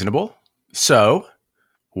that's reasonable. So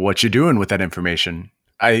what you doing with that information?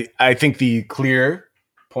 I think the clear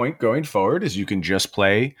point going forward is you can just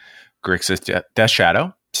play Grixis Death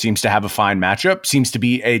Shadow. Seems to have a fine matchup. Seems to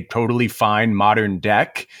be a totally fine Modern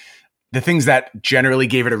deck. The things that generally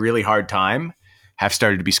gave it a really hard time have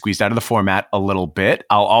started to be squeezed out of the format a little bit.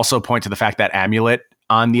 I'll also point to the fact that Amulet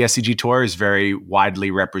on the SCG Tour is very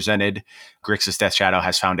widely represented. Grixis Death Shadow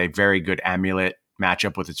has found a very good Amulet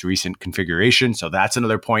matchup with its recent configuration, so that's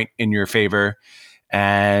another point in your favor.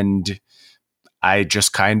 And I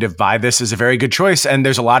just kind of buy this as a very good choice. And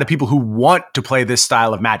there's a lot of people who want to play this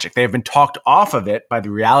style of Magic. They have been talked off of it by the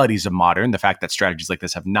realities of Modern, the fact that strategies like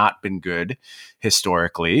this have not been good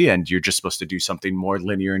historically, and you're just supposed to do something more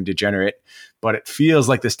linear and degenerate. But it feels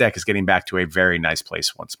like this deck is getting back to a very nice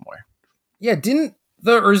place once more. Yeah, didn't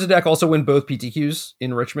the Urza deck also win both PTQs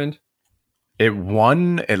in Richmond? It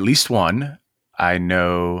won at least one. I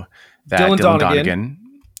know that Dylan Donegan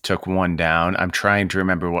took one down. I'm trying to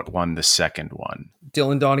remember what won the second one.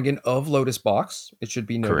 Dylan Donegan of Lotus Box. It should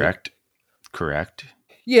be noted. Correct.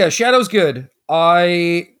 Yeah, Shadow's good.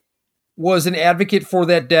 I was an advocate for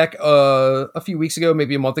that deck a few weeks ago,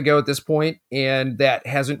 maybe a month ago at this point, and that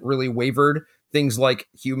hasn't really wavered. Things like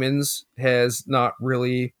Humans has not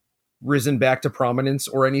really risen back to prominence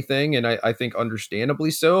or anything, and I think understandably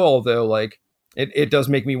so, although like it does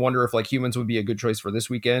make me wonder if like Humans would be a good choice for this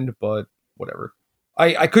weekend, but whatever.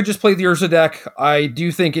 I could just play the Urza deck. I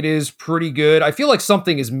do think it is pretty good. I feel like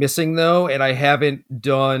something is missing though, and I haven't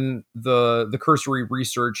done the cursory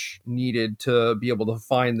research needed to be able to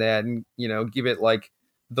find that and, you know, give it like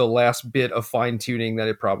the last bit of fine tuning that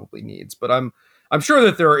it probably needs. But I'm sure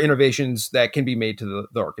that there are innovations that can be made to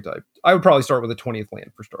the archetype. I would probably start with a 20th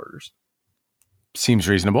land for starters. Seems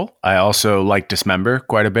reasonable. I also like Dismember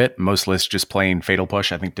quite a bit. Most lists just playing Fatal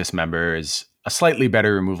Push. I think Dismember is a slightly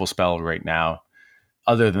better removal spell right now.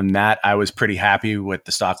 Other than that, I was pretty happy with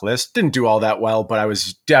the stock list. Didn't do all that well, but I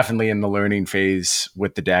was definitely in the learning phase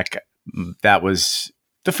with the deck. That was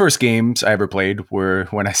the first games I ever played were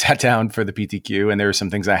when I sat down for the PTQ, and there were some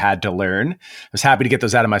things I had to learn. I was happy to get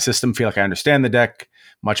those out of my system. Feel like I understand the deck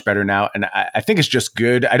much better now. And I think it's just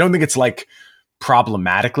good. I don't think it's like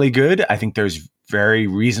problematically good. I think there's very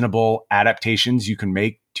reasonable adaptations you can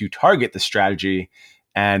make to target the strategy.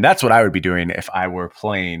 And that's what I would be doing if I were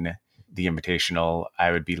playing the Invitational.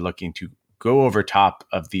 I would be looking to go over top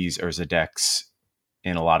of these Urza decks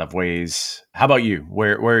in a lot of ways. How about you?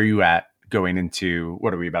 Where are you at going into,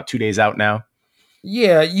 what are we, about 2 days out now?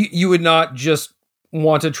 Yeah, you would not just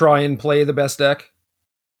want to try and play the best deck?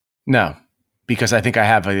 No, because I think I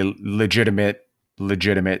have a legitimate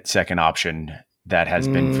second option that has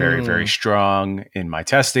been very, very strong in my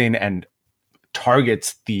testing and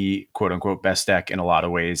targets the quote unquote best deck in a lot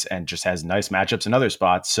of ways and just has nice matchups in other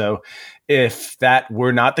spots. So if that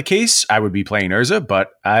were not the case, I would be playing Urza,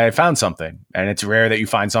 but I found something, and it's rare that you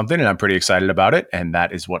find something, and I'm pretty excited about it. And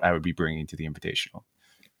that is what I would be bringing to the Invitational.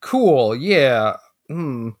 Cool. Yeah.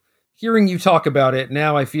 Hearing you talk about it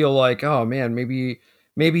now, I feel like, oh man, maybe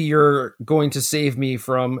you're going to save me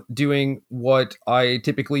from doing what I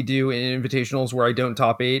typically do in Invitationals where I don't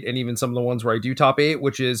top 8, and even some of the ones where I do top 8,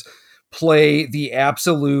 which is play the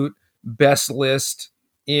absolute best list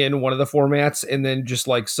in one of the formats and then just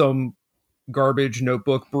like some garbage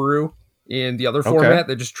notebook brew in the other format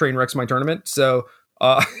that just train wrecks my tournament. So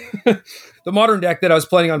the Modern deck that I was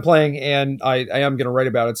planning on playing, and I am going to write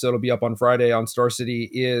about it, so it'll be up on Friday on Star City,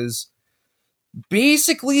 is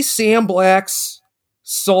basically Sam Black's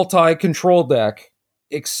Sultai control deck,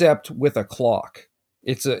 except with a clock.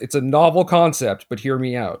 It's a novel concept, but hear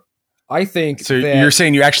me out. I think so. You're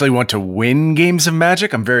saying you actually want to win games of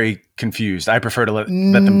Magic? I'm very confused. I prefer to let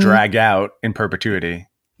them drag out in perpetuity.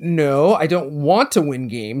 No, I don't want to win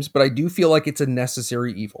games, but I do feel like it's a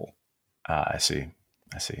necessary evil. I see.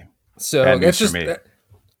 So that's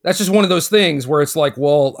just one of those things where it's like,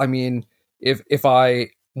 well, I mean, if I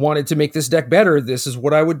wanted to make this deck better, this is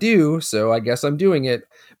what I would do. So I guess I'm doing it.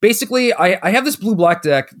 Basically, I have this blue-black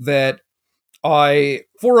deck that I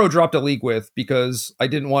 4-0 dropped a league with because I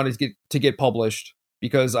didn't want it to get published.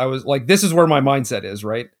 because I was like, this is where my mindset is,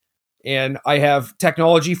 right? And I have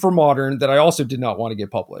technology for Modern that I also did not want to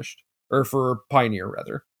get published, or for Pioneer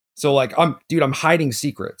rather. So like, I'm hiding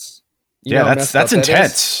secrets. You know that's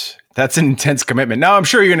intense. That's an intense commitment. Now I'm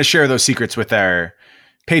sure you're going to share those secrets with our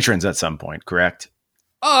patrons at some point, correct?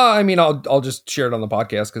 I mean, I'll just share it on the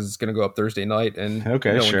podcast because it's going to go up Thursday night, and no one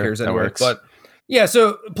cares anyway. But yeah,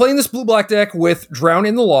 so playing this blue-black deck with Drown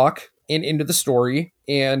in the Loch and Into the Story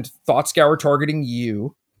and Thought Scour targeting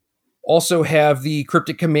you. Also have the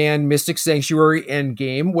Cryptic Command Mystic Sanctuary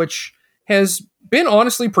endgame, which has been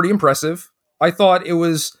honestly pretty impressive. I thought it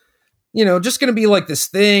was, just going to be like this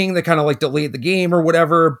thing that kind of like delayed the game or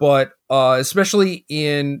whatever, but especially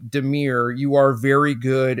in Dimir, you are very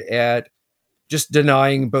good at just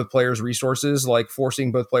denying both players resources, like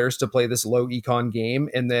forcing both players to play this low econ game.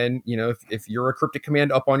 And then, if you're a Cryptic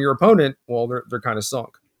Command up on your opponent, well, they're kind of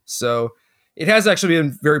sunk. So it has actually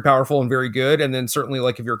been very powerful and very good. And then certainly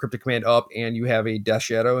like if you're a Cryptic Command up and you have a Death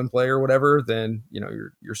Shadow in play or whatever, then,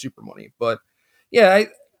 you're super money. But yeah,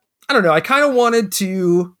 I don't know. I kind of wanted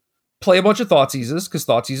to play a bunch of Thoughtseizes because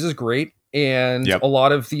Thoughtseize is great. And a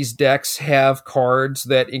lot of these decks have cards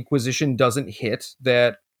that Inquisition doesn't hit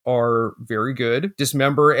that are very good.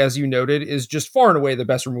 Dismember, as you noted, is just far and away the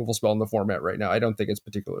best removal spell in the format right now. I don't think it's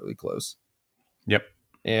particularly close. Yep.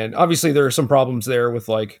 And obviously there are some problems there with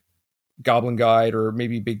like Goblin Guide or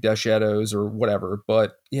maybe Big Death Shadows or whatever.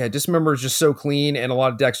 But yeah, Dismember is just so clean and a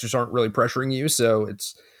lot of decks just aren't really pressuring you. So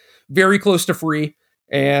it's very close to free.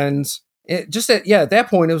 And it just at that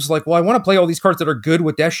point, it was like, well, I want to play all these cards that are good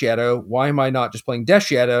with Death Shadow. Why am I not just playing Death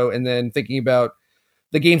Shadow? And then thinking about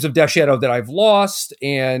the games of Death Shadow that I've lost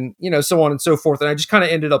and, so on and so forth. And I just kind of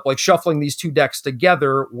ended up like shuffling these two decks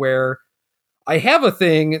together where I have a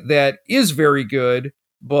thing that is very good,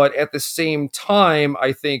 but at the same time,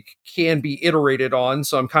 I think can be iterated on.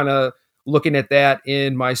 So I'm kind of looking at that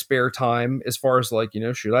in my spare time as far as like,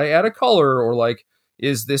 should I add a color or like,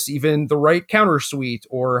 is this even the right counter suite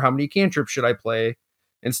or how many cantrips should I play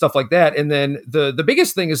and stuff like that. And then the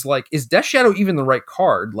biggest thing is like, is Death Shadow even the right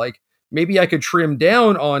card? Like maybe I could trim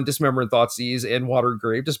down on Dismember and Thoughtseize and Watered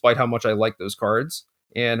Grave, despite how much I like those cards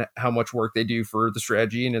and how much work they do for the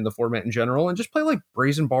strategy and in the format in general, and just play like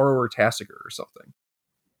Brazen Borrower or Tasigur or something.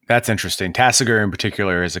 That's interesting. Tasigur in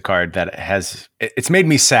particular is a card that it's made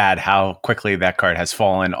me sad how quickly that card has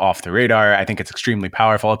fallen off the radar. I think it's extremely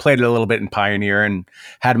powerful. I played it a little bit in Pioneer and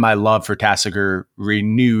had my love for Tasigur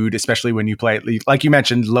renewed, especially when you play, like you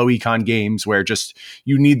mentioned, low econ games where just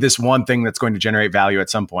you need this one thing that's going to generate value at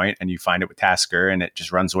some point, and you find it with Tasigur and it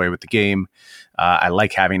just runs away with the game. I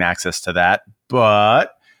like having access to that,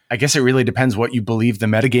 but I guess it really depends what you believe the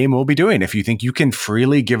metagame will be doing. If you think you can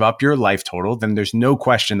freely give up your life total, then there's no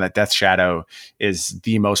question that Death Shadow is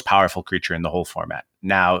the most powerful creature in the whole format.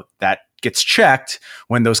 Now, that gets checked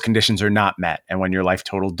when those conditions are not met. And when your life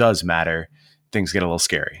total does matter, things get a little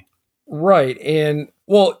scary. Right. And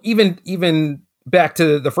well, even back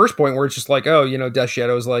to the first point where it's just like, oh, Death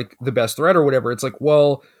Shadow is like the best threat or whatever. It's like,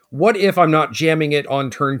 well, what if I'm not jamming it on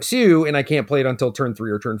turn 2 and I can't play it until turn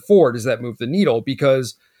 3 or turn 4? Does that move the needle?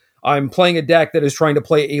 Because I'm playing a deck that is trying to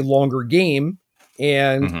play a longer game,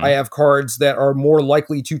 and I have cards that are more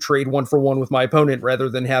likely to trade 1-for-1 with my opponent rather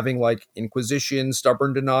than having like Inquisition,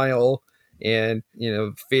 Stubborn Denial, and,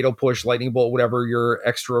 Fatal Push, Lightning Bolt, whatever your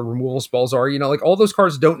extra removal spells are. Like all those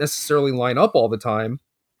cards don't necessarily line up all the time,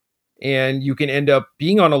 and you can end up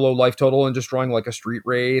being on a low life total and just drawing like a Street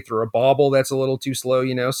Wraith or a Bauble that's a little too slow,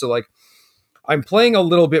 So like I'm playing a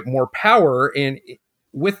little bit more power, and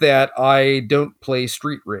with that, I don't play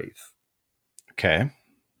Street Wraith. Okay.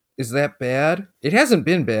 Is that bad? It hasn't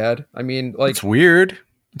been bad. I mean, like... It's weird.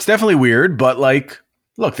 It's definitely weird, but like,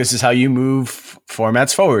 look, this is how you move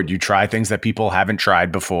formats forward. You try things that people haven't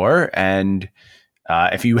tried before, and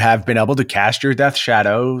if you have been able to cast your Death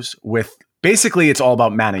Shadows with... Basically, it's all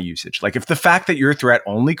about mana usage. Like, if the fact that your threat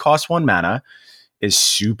only costs 1 mana is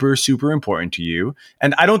super, super important to you.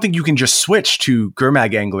 And I don't think you can just switch to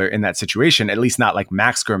Gurmag Angler in that situation, at least not like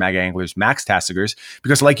max Gurmag Anglers, max Tasigurs,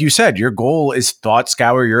 because like you said, your goal is Thought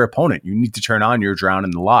Scour your opponent. You need to turn on your Drown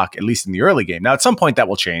in the Loch, at least in the early game. Now, at some point that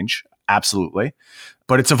will change, absolutely.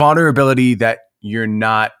 But it's a vulnerability that you're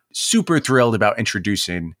not super thrilled about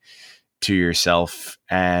introducing to yourself.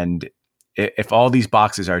 And if all these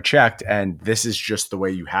boxes are checked and this is just the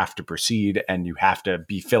way you have to proceed and you have to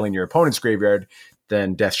be filling your opponent's graveyard,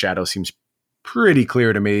 then Death Shadow seems pretty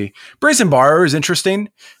clear to me. Brazen Borrower is interesting,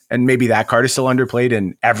 and maybe that card is still underplayed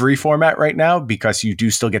in every format right now because you do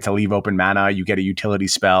still get to leave open mana, you get a utility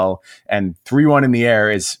spell, and 3-1 in the air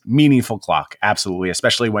is meaningful clock, absolutely,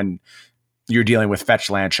 especially when you're dealing with fetch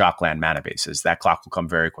land, shock land, mana bases. That clock will come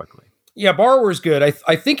very quickly. Yeah, Borrower's good.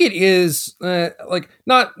 I think it is like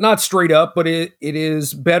not straight up, but it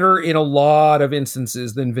is better in a lot of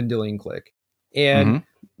instances than Vendilion Click. And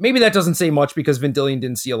maybe that doesn't say much because Vendilion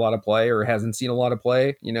didn't see a lot of play or hasn't seen a lot of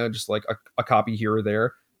play, just like a copy here or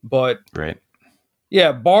there. But right.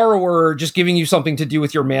 Yeah, Borrower just giving you something to do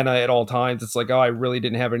with your mana at all times. It's like, oh, I really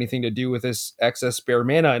didn't have anything to do with this excess spare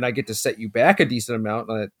mana, and I get to set you back a decent amount.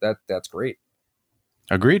 That's great.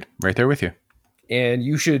 Agreed. Right there with you. And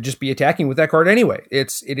you should just be attacking with that card anyway.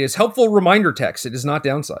 It is helpful reminder text. It is not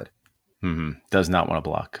downside. Does not want to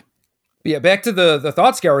block. But yeah, back to the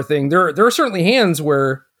Thought Scour thing. There are certainly hands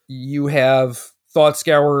where you have Thought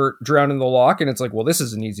Scour drown in the lock, and it's like, well, this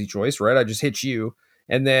is an easy choice, right? I just hit you.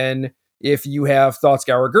 And then if you have Thought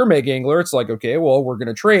Scour Gurmag Angler, it's like, okay, well, we're going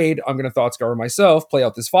to trade. I'm going to Thought Scour myself, play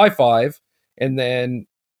out this 5/5, and then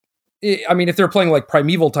if they're playing like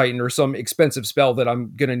Primeval Titan or some expensive spell that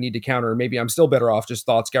I'm going to need to counter, maybe I'm still better off just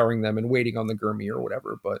Thought Scouring them and waiting on the Gurmy or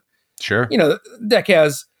whatever. But sure, the deck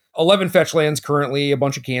has 11 fetch lands currently, a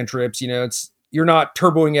bunch of cantrips. You're not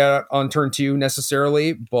turboing out on turn 2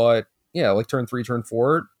 necessarily, but yeah, like turn 3, turn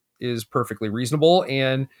 4 is perfectly reasonable.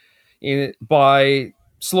 And by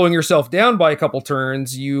slowing yourself down by a couple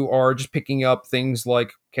turns, you are just picking up things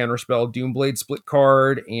like Counterspell, Doomblade Split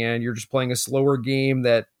card, and you're just playing a slower game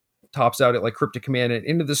that tops out at like Cryptic Command and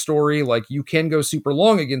Into the Story. Like, you can go super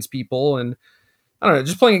long against people, and I don't know,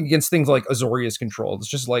 just playing against things like Azorius Control. It's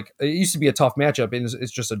just like, it used to be a tough matchup, and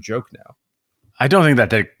it's just a joke now. I don't think that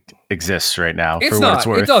deck exists right now. It's for not. What it's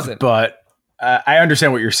worth, it doesn't. But I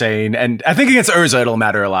understand what you're saying, and I think against Urza it'll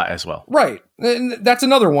matter a lot as well. Right. And that's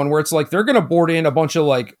another one where it's like they're going to board in a bunch of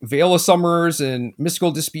like Veil of Summers and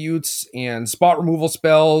Mystical Disputes and spot removal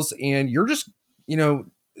spells, and you're just,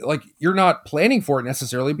 like, you're not planning for it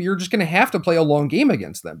necessarily, but you're just going to have to play a long game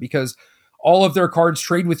against them because all of their cards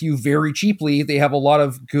trade with you very cheaply. They have a lot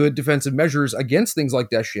of good defensive measures against things like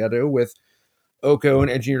Death Shadow with Oko and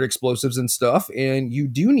Engineered Explosives and stuff, and you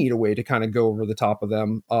do need a way to kind of go over the top of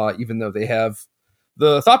them, even though they have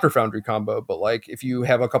the Thopter Foundry combo. But like, if you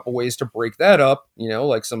have a couple ways to break that up,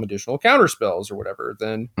 like some additional counter spells or whatever,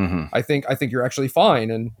 then I think you're actually fine.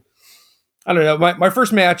 And I don't know, my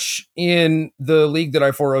first match in the league that I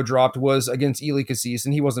 4-0 dropped was against Ely Cassis,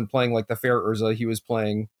 and he wasn't playing like the Fair Urza. He was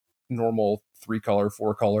playing normal 3-color,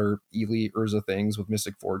 4-color Ely Urza things with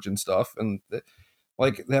Mystic Forge and stuff. And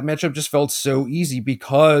like, that matchup just felt so easy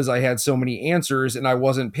because I had so many answers and I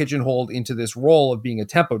wasn't pigeonholed into this role of being a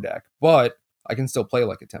tempo deck, but I can still play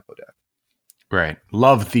like a tempo deck. Right.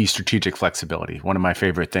 Love the strategic flexibility. One of my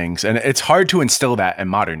favorite things. And it's hard to instill that in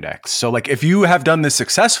modern decks. So like, if you have done this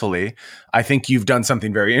successfully, I think you've done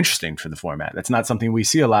something very interesting for the format. That's not something we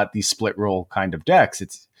see a lot, these split role kind of decks.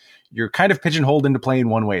 You're kind of pigeonholed into playing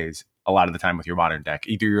one ways a lot of the time with your modern deck.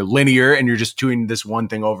 Either you're linear and you're just doing this one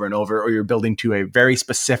thing over and over, or you're building to a very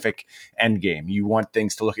specific end game. You want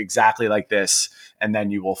things to look exactly like this, and then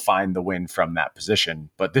you will find the win from that position.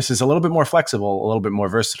 But this is a little bit more flexible, a little bit more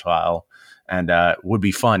versatile, and would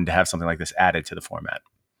be fun to have something like this added to the format.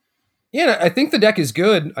 Yeah, I think the deck is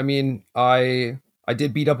good. I mean, I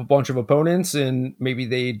did beat up a bunch of opponents, and maybe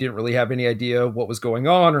they didn't really have any idea what was going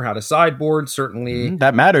on or how to sideboard. Certainly,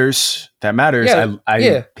 that matters. Yeah,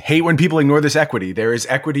 I hate when people ignore this equity. There is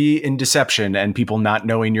equity in deception and people not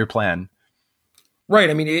knowing your plan. Right.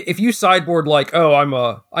 I mean, if you sideboard like, oh,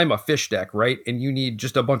 I'm a fish deck, right, and you need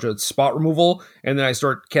just a bunch of spot removal, and then I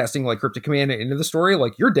start casting like Cryptic Command Into the Story,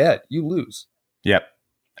 like, you're dead. You lose. Yep,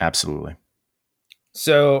 absolutely.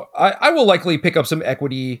 So I will likely pick up some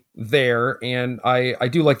equity there, and I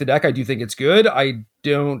do like the deck. I do think it's good. I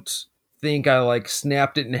don't think I like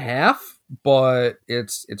snapped it in half, but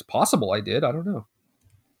it's possible I did. I don't know.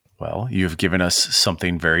 Well, you've given us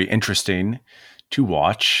something very interesting to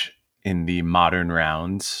watch in the modern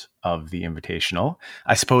rounds of the Invitational.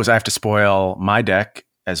 I suppose I have to spoil my deck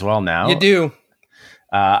as well now. You do.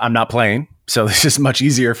 I'm not playing, so this is much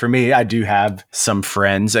easier for me. I do have some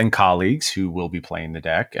friends and colleagues who will be playing the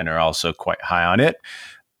deck and are also quite high on it.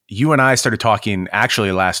 You and I started talking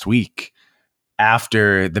actually last week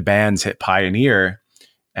after the bans hit Pioneer,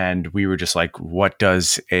 and we were just like, what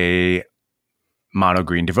does a mono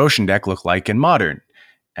green devotion deck look like in Modern?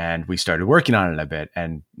 And we started working on it a bit,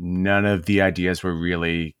 and none of the ideas were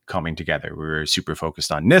really coming together. We were super focused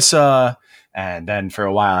on Nissa, and then for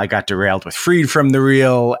a while I got derailed with Freed from the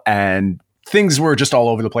Real, and things were just all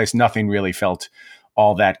over the place. Nothing really felt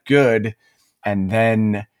all that good. And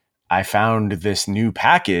then I found this new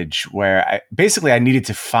package where I needed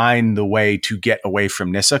to find the way to get away from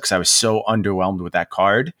Nissa because I was so underwhelmed with that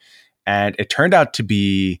card. And it turned out to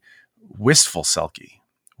be Wistful Selkie,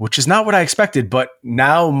 which is not what I expected, but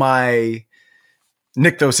now my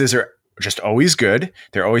Nykthoses are just always good.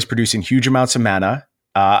 They're always producing huge amounts of mana.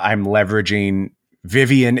 I'm leveraging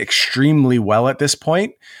Vivien extremely well at this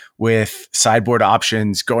point, with sideboard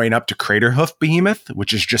options going up to Craterhoof Behemoth,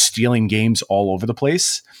 which is just stealing games all over the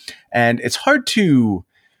place. And it's hard to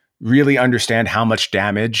really understand how much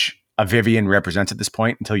damage a Vivien represents at this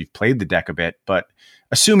point until you've played the deck a bit. But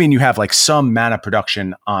assuming you have like some mana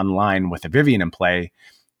production online with a Vivien in play,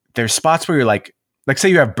 there's spots where you're like say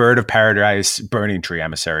you have Bird of Paradise, Burning Tree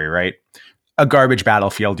Emissary, right? A garbage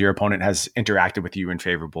battlefield, your opponent has interacted with you in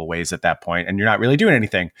favorable ways at that point, and you're not really doing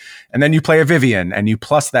anything. And then you play a Vivien, and you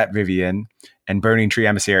plus that Vivien, and Burning Tree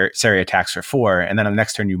Emissary attacks for 4. And then on the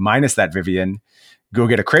next turn, you minus that Vivien, go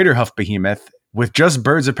get a Craterhoof Behemoth with just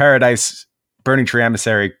Birds of Paradise, Burning Tree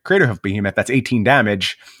Emissary, Craterhoof Behemoth. That's 18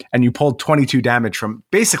 damage, and you pulled 22 damage from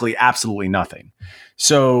basically absolutely nothing.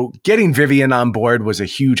 So getting Vivien on board was a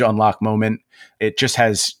huge unlock moment. It just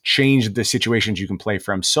has changed the situations you can play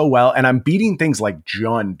from so well. And I'm beating things like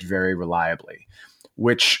Jund very reliably,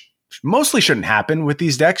 which mostly shouldn't happen with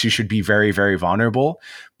these decks. You should be very, very vulnerable.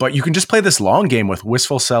 But you can just play this long game with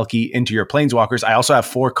Wistful Selkie into your Planeswalkers. I also have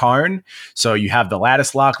 4 Karn, so you have the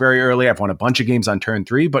Lattice Lock very early. I've won a bunch of games on turn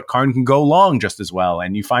 3, but Karn can go long just as well.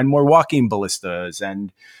 And you find more Walking Ballistas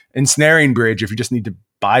and Ensnaring Bridge if you just need to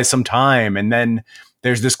buy some time. And then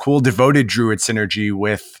there's this cool Devoted Druid synergy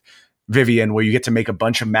with Vivien, where you get to make a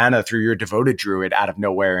bunch of mana through your Devoted Druid out of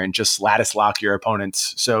nowhere and just lattice lock your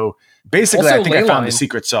opponents. So basically, also, I think I found the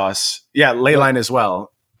secret sauce. Yeah, Leyline as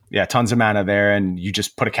well. Yeah, tons of mana there, and you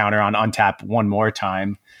just put a counter on untap one more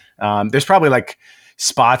time. There's probably like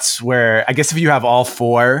spots where I guess if you have all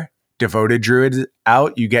 4 Devoted Druids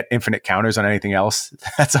out, you get infinite counters on anything else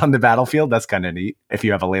that's on the battlefield. That's kind of neat if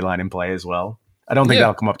you have a Leyline in play as well. I don't think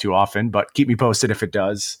that'll come up too often, but keep me posted if it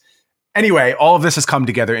does. Anyway, all of this has come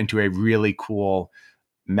together into a really cool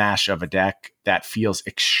mash of a deck that feels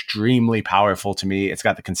extremely powerful to me. It's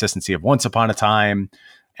got the consistency of Once Upon a Time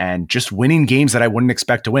and just winning games that I wouldn't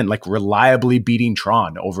expect to win, like reliably beating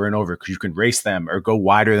Tron over and over because you can race them or go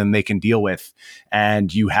wider than they can deal with.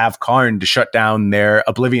 And you have Karn to shut down their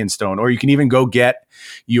Oblivion Stone, or you can even go get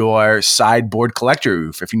your sideboard Collector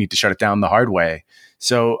Oof if you need to shut it down the hard way.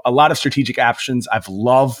 So a lot of strategic options. I've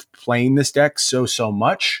loved playing this deck so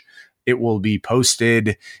much. It will be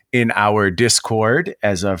posted in our Discord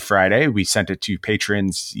as of Friday. We sent it to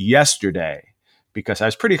patrons yesterday because I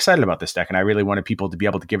was pretty excited about this deck, and I really wanted people to be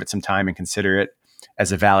able to give it some time and consider it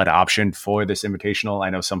as a valid option for this invitational. I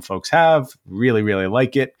know some folks have really, really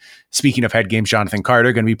like it. Speaking of head games, Jonathan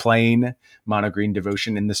Carter going to be playing Mono Green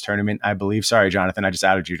Devotion in this tournament, I believe. Sorry, Jonathan, I just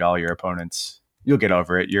added you to all your opponents. You'll get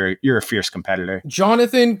over it. You're a fierce competitor.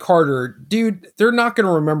 Jonathan Carter, dude, they're not going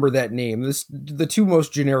to remember that name. The 2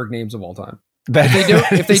 most generic names of all time.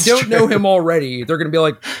 If they don't know him already, they're going to be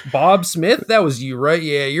like, Bob Smith, that was you, right?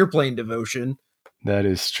 Yeah, you're playing Devotion. That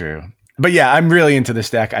is true. But yeah, I'm really into this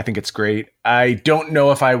deck. I think it's great. I don't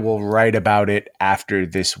know if I will write about it after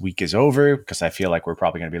this week is over, because I feel like we're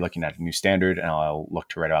probably going to be looking at a new standard, and I'll look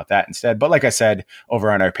to write about that instead. But like I said,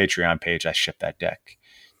 over on our Patreon page, I shipped that deck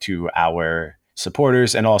to our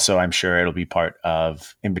supporters, and also I'm sure it'll be part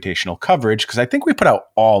of invitational coverage, because I think we put out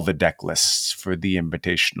all the deck lists for the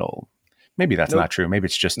invitational. Maybe that's not true. Maybe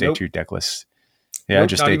it's just day 2 deck lists. Yeah,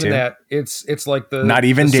 just day 2. That. It's like the not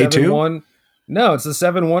even the day 2. 1. No, it's the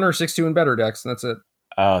 7-1 or 6-2 and better decks, and that's it.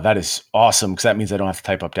 Oh, that is awesome, because that means I don't have to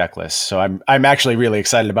type up deck lists. So I'm actually really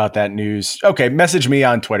excited about that news. Okay, message me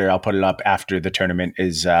on Twitter. I'll put it up after the tournament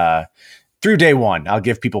is through day 1. I'll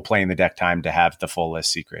give people playing the deck time to have the full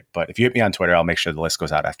list secret. But if you hit me on Twitter, I'll make sure the list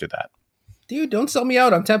goes out after that. Dude, don't sell me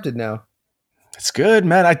out. I'm tempted now. It's good,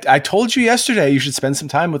 man. I told you yesterday you should spend some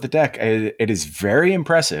time with the deck. It is very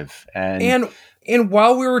impressive. And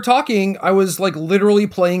while we were talking, I was like literally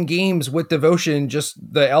playing games with Devotion, just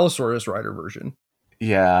the Allosaurus Rider version.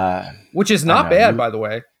 Yeah. Which is not bad, by the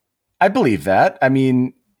way. I believe that. I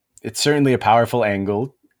mean, it's certainly a powerful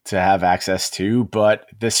angle to have access to, but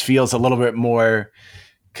this feels a little bit more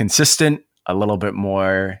consistent, a little bit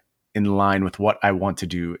more in line with what I want to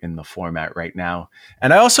do in the format right now.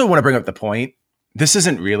 And I also want to bring up the point, this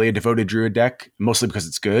isn't really a Devoted Druid deck, mostly because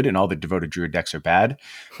it's good and all the Devoted Druid decks are bad.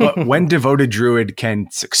 But when Devoted Druid can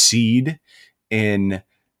succeed in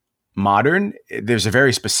Modern, there's a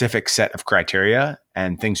very specific set of criteria,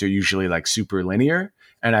 and things are usually like super linear.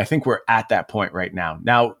 And I think we're at that point right now.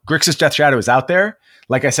 Now, Grixis Death Shadow is out there.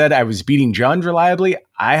 Like I said, I was beating Jund reliably.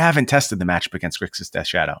 I haven't tested the matchup against Grixis Death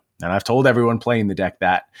Shadow. And I've told everyone playing the deck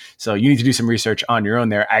that. So you need to do some research on your own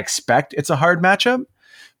there. I expect it's a hard matchup,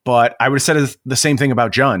 but I would have said the same thing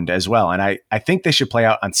about Jund as well. And I think they should play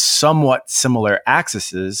out on somewhat similar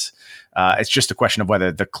axes. It's just a question of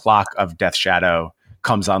whether the clock of Death Shadow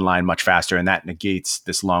comes online much faster, and that negates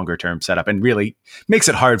this longer term setup and really makes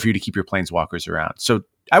it hard for you to keep your planeswalkers around. So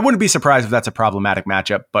I wouldn't be surprised if that's a problematic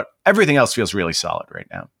matchup, but everything else feels really solid right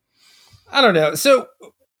now. I don't know. So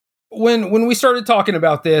when we started talking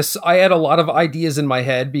about this, I had a lot of ideas in my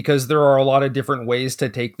head because there are a lot of different ways to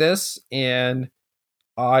take this, and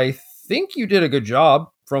I think you did a good job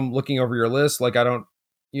from looking over your list. Like,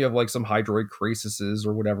 you have like some Hydroid Crasises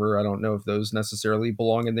or whatever. I don't know if those necessarily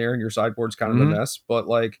belong in there, and your sideboard's kind of a mess, but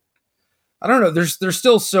like, I don't know. There's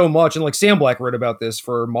still so much, and like Sam Black wrote about this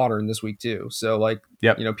for Modern this week too. So like,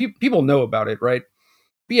 people know about it, right?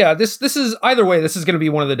 But yeah, this is either way. This is going to be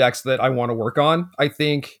one of the decks that I want to work on. I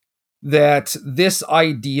think that this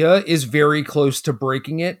idea is very close to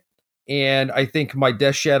breaking it, and I think my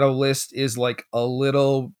Death Shadow list is like a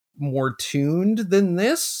little more tuned than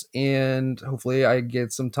this, and hopefully I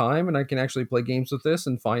get some time and I can actually play games with this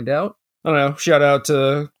and find out. I don't know. Shout out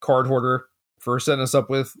to Card Hoarder for setting us up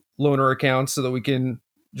with loaner accounts so that we can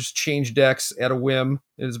just change decks at a whim.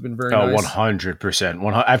 It has been very nice.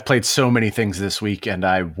 100%. I've played so many things this week, and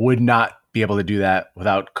I would not be able to do that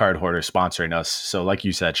without Card Hoarder sponsoring us. So like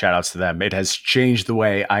you said, shout outs to them. It has changed the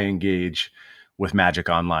way I engage with Magic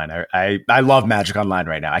Online. I love Magic Online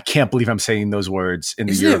right now. I can't believe I'm saying those words in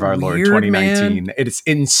the year of our Lord 2019. Man? It is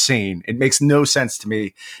insane. It makes no sense to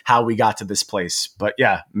me how we got to this place. But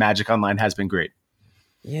yeah, Magic Online has been great.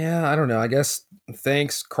 Yeah, I don't know. I guess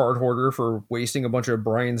thanks Card Hoarder for wasting a bunch of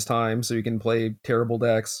Brian's time so you can play terrible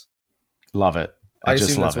decks. Love it. I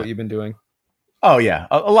assume that's what you've been doing. Oh yeah,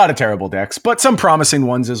 a lot of terrible decks, but some promising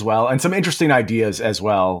ones as well, and some interesting ideas as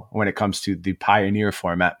well when it comes to the Pioneer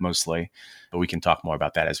format mostly. But we can talk more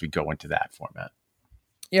about that as we go into that format.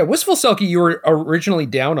 Yeah, Wistful Selkie you were originally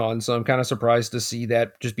down on, so I'm kind of surprised to see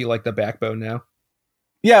that just be like the backbone now.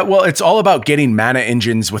 Yeah, well, it's all about getting mana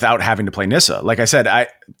engines without having to play Nissa. Like I said,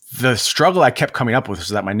 the struggle I kept coming up with was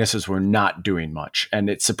that my Nissas were not doing much. And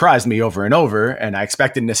it surprised me over and over. And I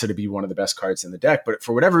expected Nissa to be one of the best cards in the deck. But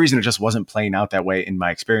for whatever reason, it just wasn't playing out that way in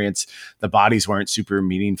my experience. The bodies weren't super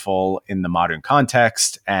meaningful in the Modern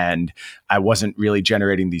context. And I wasn't really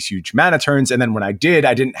generating these huge mana turns. And then when I did,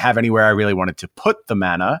 I didn't have anywhere I really wanted to put the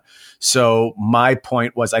mana. So my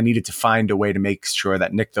point was I needed to find a way to make sure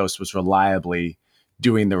that Nykthos was reliably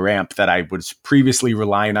doing the ramp that I was previously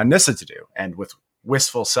relying on Nissa to do. And with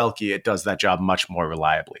Wistful Selkie, it does that job much more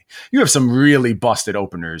reliably. You have some really busted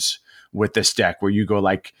openers with this deck where you go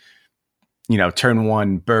like, turn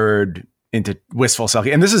one bird into Wistful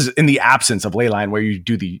Selkie. And this is in the absence of Leyline where you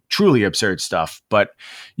do the truly absurd stuff, but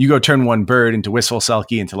you go turn one bird into Wistful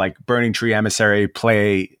Selkie into like Burning Tree Emissary,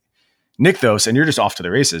 play Nykthos, and you're just off to the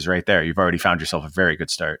races right there. You've already found yourself a very good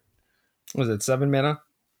start. Was it 7 mana?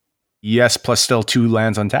 Yes, plus still 2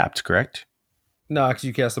 lands untapped, correct? No, because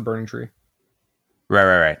you cast the Burning Tree.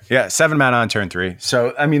 Right. Yeah, 7 mana on turn 3.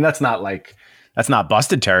 So, I mean, that's not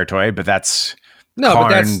busted territory, but that's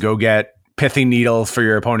Karn, go get Pithing Needle for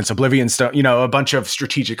your opponent's Oblivion Stone, a bunch of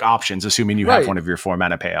strategic options, assuming you have one of your 4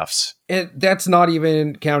 mana payoffs. And that's not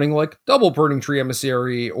even counting like double Burning Tree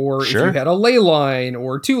Emissary, or if you had a Leyline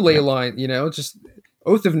or 2 Leyline, just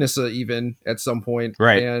Oath of Nissa even at some point.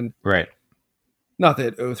 Right. And right. Not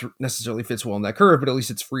that Oath necessarily fits well in that curve, but at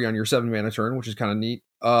least it's free on your 7 mana turn, which is kind of neat.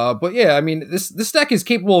 But yeah, I mean, this deck is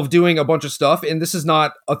capable of doing a bunch of stuff, and this is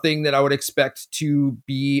not a thing that I would expect to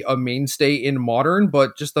be a mainstay in Modern,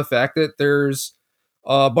 but just the fact that there's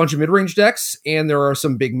a bunch of mid-range decks, and there are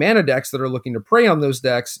some big mana decks that are looking to prey on those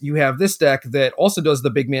decks. You have this deck that also does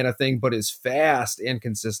the big mana thing, but is fast and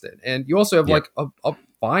consistent. And you also have like a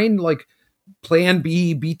fine like plan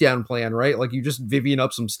B beatdown plan, right? Like you just Vivian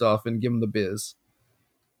up some stuff and give them the biz.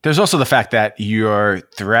 There's also the fact that your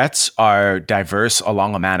threats are diverse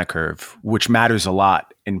along a mana curve, which matters a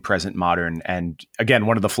lot in present Modern. And again,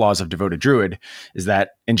 one of the flaws of Devoted Druid is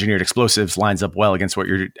that Engineered Explosives lines up well against what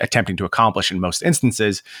you're attempting to accomplish in most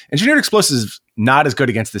instances. Engineered Explosives is not as good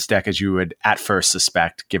against this deck as you would at first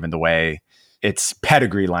suspect, given the way its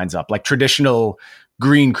pedigree lines up. Like traditional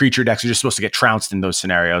green creature decks are just supposed to get trounced in those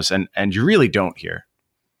scenarios, and you really don't here.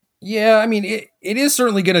 Yeah, I mean, it is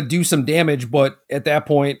certainly going to do some damage, but at that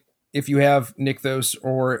point, if you have Nykthos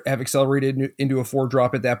or have accelerated into a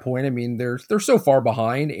 4-drop at that point, I mean, they're so far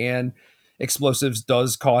behind, and Explosives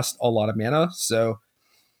does cost a lot of mana. So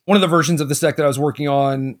one of the versions of this deck that I was working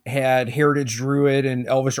on had Heritage Druid and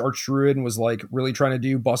Elvish Archdruid and was like really trying to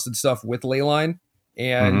do busted stuff with Leyline.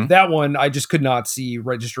 And that one, I just could not see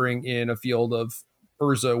registering in a field of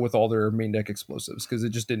Urza with all their main deck explosives, because it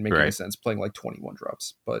just didn't make any sense playing like 21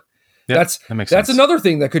 drops. But that's another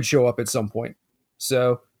thing that could show up at some point.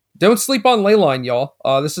 So don't sleep on Leyline, y'all.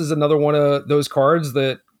 This is another one of those cards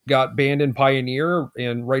that got banned in Pioneer,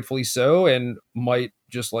 and rightfully so, and might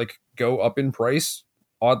just like go up in price,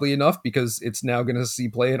 oddly enough, because it's now going to see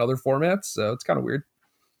play in other formats. So it's kind of weird.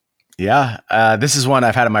 Yeah, this is one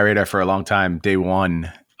I've had on my radar for a long time. Day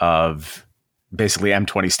one of basically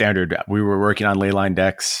M20 Standard. We were working on Leyline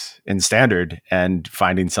decks in Standard and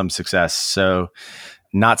finding some success. So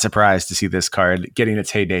not surprised to see this card getting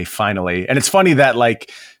its heyday finally. And it's funny that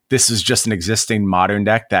like this is just an existing Modern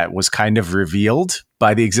deck that was kind of revealed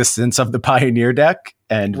by the existence of the Pioneer deck.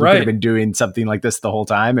 And we could have been doing something like this the whole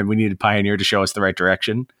time, and we needed Pioneer to show us the right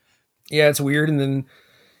direction. Yeah, it's weird. And then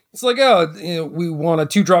it's like, oh, we want a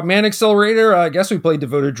 2-drop Mana Accelerator. I guess we play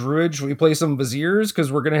Devoted Druid. Should we play some Viziers?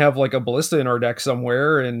 Because we're going to have like a Ballista in our deck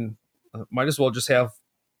somewhere, and might as well just have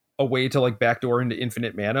a way to like backdoor into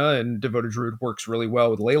infinite mana. And Devoted Druid works really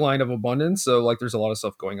well with Leyline of Abundance. So like there's a lot of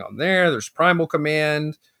stuff going on there. There's Primal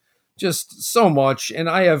Command, just so much. And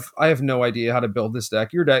I have no idea how to build this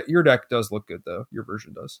deck. Your deck does look good though. Your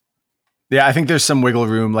version does. Yeah, I think there's some wiggle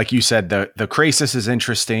room. Like you said, the Krasis is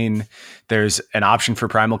interesting. There's an option for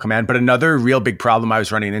Primal Command. But another real big problem I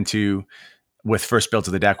was running into with first builds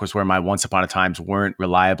of the deck was where my Once Upon a Times weren't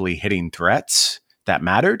reliably hitting threats that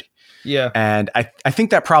mattered. Yeah. And I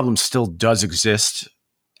think that problem still does exist.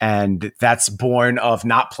 And that's born of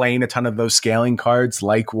not playing a ton of those scaling cards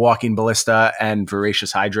like Walking Ballista and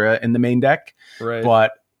Voracious Hydra in the main deck. Right.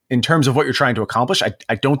 But in terms of what you're trying to accomplish,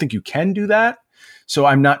 I don't think you can do that. So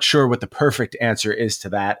I'm not sure what the perfect answer is to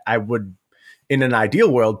that. I would, in an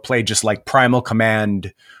ideal world, play just like Primal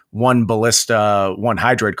Command, 1 Ballista, 1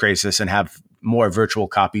 Hydroid Krasis, and have more virtual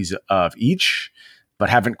copies of each, but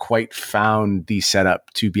haven't quite found the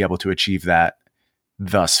setup to be able to achieve that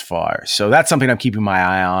thus far. So that's something I'm keeping my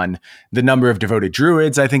eye on. The number of Devoted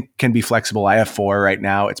Druids, I think, can be flexible. I have 4 right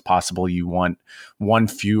now. It's possible you want 1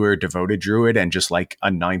 fewer Devoted Druid and just like a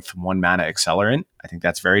 9th 1 mana Accelerant. I think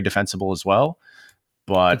that's very defensible as well.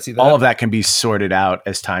 But all of that can be sorted out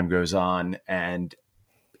as time goes on. And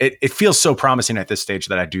it feels so promising at this stage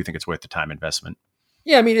that I do think it's worth the time investment.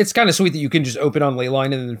 Yeah, I mean, it's kind of sweet that you can just open on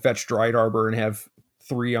Leyline and then fetch Dryad Arbor and have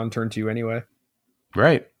 3 on turn 2 anyway.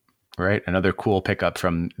 Right. Another cool pickup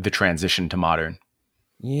from the transition to Modern.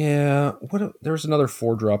 Yeah. There's another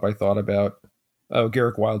 4-drop I thought about. Oh,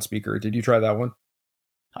 Garruk Wildspeaker. Did you try that one?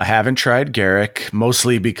 I haven't tried Garruk,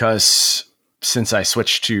 mostly because since I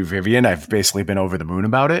switched to Vivien, I've basically been over the moon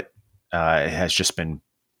about it. It has just been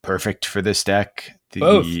perfect for this deck.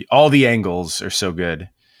 All the angles are so good.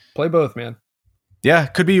 Play both, man. Yeah,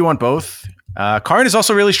 could be you want both. Karn is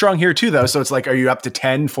also really strong here too, though. So it's like, are you up to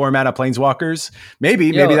 10 4-mana Planeswalkers?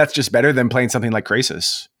 Maybe that's just better than playing something like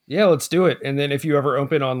Krasis. Yeah, let's do it. And then if you ever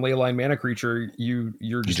open on Leyline Mana Creature, you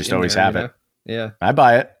just always have it. Yeah, I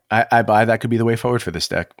buy it. I buy that could be the way forward for this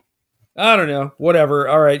deck. I don't know. Whatever.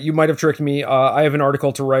 All right. You might have tricked me. I have an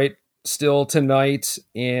article to write still tonight,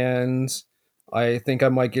 and I think I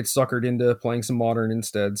might get suckered into playing some Modern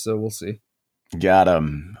instead. So we'll see. Got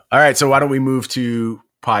him. All right. So why don't we move to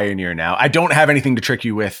Pioneer now? I don't have anything to trick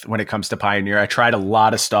you with when it comes to Pioneer. I tried a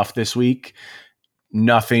lot of stuff this week.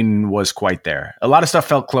 Nothing was quite there. A lot of stuff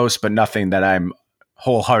felt close, but nothing that I'm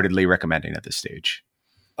wholeheartedly recommending at this stage.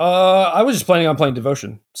 I was just planning on playing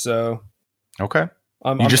Devotion. So. Okay.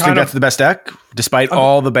 You just think that's the best deck, despite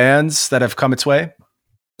all the bans that have come its way?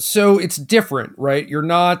 So it's different, right? You're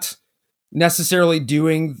not necessarily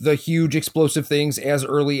doing the huge explosive things as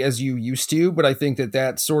early as you used to, but I think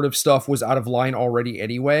that sort of stuff was out of line already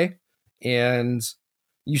anyway. And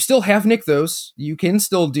you still have Nykthos. You can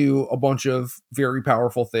still do a bunch of very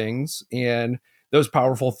powerful things, and those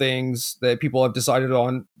powerful things that people have decided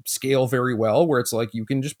on scale very well, where it's like you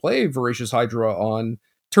can just play Voracious Hydra on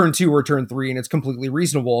turn 2 or turn 3 and it's completely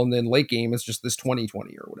reasonable, and then late game it's just this 20-20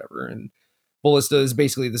 or whatever, and Ballista is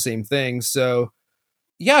basically the same thing. So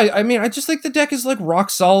yeah, I mean, I just think the deck is like rock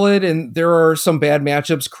solid, and there are some bad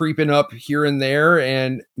matchups creeping up here and there,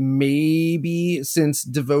 and maybe since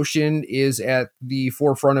Devotion is at the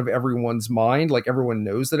forefront of everyone's mind, like everyone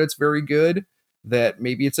knows that it's very good, that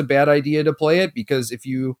maybe it's a bad idea to play it, because if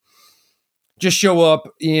you just show up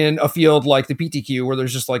in a field like the PTQ where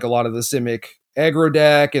there's just like a lot of the Simic aggro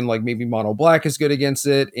deck, and like maybe mono black is good against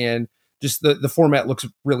it, and just the format looks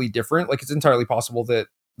really different. Like it's entirely possible that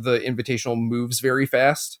the Invitational moves very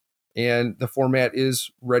fast and the format is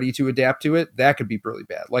ready to adapt to it. That could be really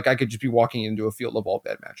bad. Like I could just be walking into a field of all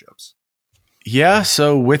bad matchups. Yeah.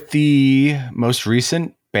 So with the most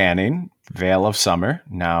recent banning, Veil of Summer,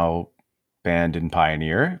 now banned in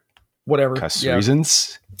Pioneer, whatever.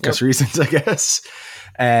 Reasons, I guess.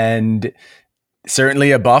 And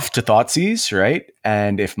certainly a buff to Thoughtseize, right?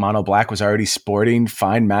 And if Mono Black was already sporting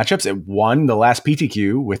fine matchups, it won the last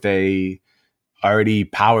PTQ with a already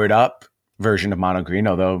powered up version of Mono Green,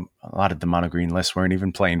 although a lot of the Mono Green lists weren't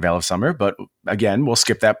even playing Veil of Summer. But again, we'll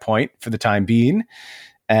skip that point for the time being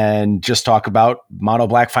and just talk about Mono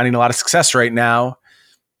Black finding a lot of success right now.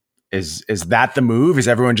 Is that the move? Is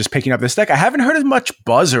everyone just picking up this deck? I haven't heard as much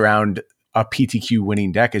buzz around a PTQ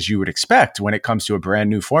winning deck as you would expect when it comes to a brand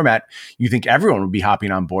new format. You think everyone would be hopping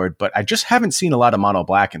on board, but I just haven't seen a lot of Mono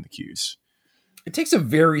Black in the queues. It takes a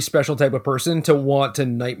very special type of person to want to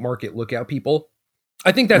night market lookout people.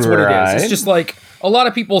 I think that's what it is. It's just like a lot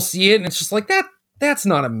of people see it and it's just like that's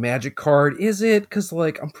not a Magic card, is it? Because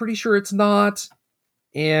like I'm pretty sure it's not.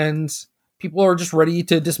 And people are just ready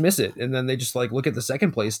to dismiss it. And then they just like look at the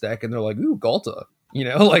second place deck and they're like, ooh, Galta.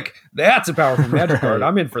 Like that's a powerful Magic card.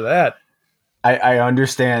 I'm in for that. I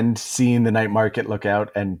understand seeing the night market lookout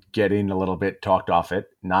and getting a little bit talked off it.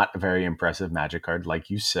 Not a very impressive Magic card, like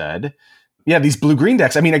you said. Yeah, these blue-green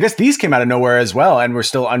decks, I mean, I guess these came out of nowhere as well, and we're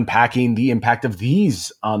still unpacking the impact of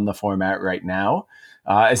these on the format right now.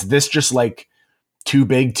 Is this just like too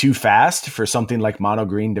big, too fast for something like Mono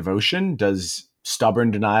Green Devotion? Does Stubborn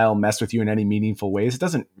Denial mess with you in any meaningful ways? It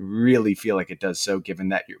doesn't really feel like it does so, given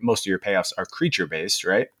that most of your payoffs are creature-based,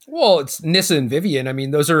 right? Well, it's Nissa and Vivian. I mean,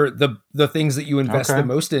 those are the things that you invest the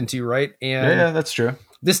most into, right? And yeah, that's true.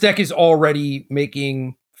 This deck is already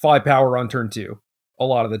making 5 power on turn 2. A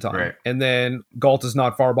lot of the time. Right. And then Galta's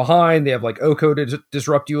not far behind. They have like Oko to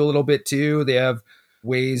disrupt you a little bit too. They have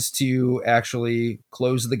ways to actually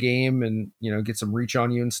close the game and, get some reach on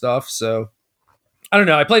you and stuff. So I don't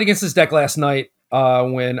know. I played against this deck last night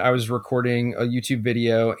when I was recording a YouTube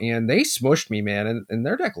video and they smushed me, man. And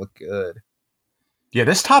their deck looked good. Yeah,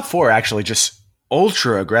 this top 4 actually just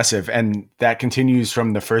ultra aggressive. And that continues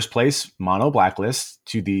from the first place Mono Blacklist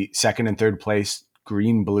to the second and third place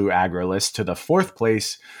green blue aggro list to the fourth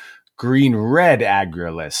place green red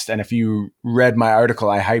aggro list. And if you read my article,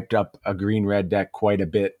 I hyped up a green red deck quite a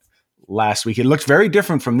bit last week. It looked very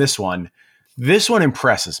different from this one. This one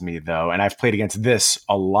impresses me though, and I've played against this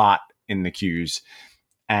a lot in the queues,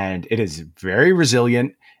 and it is very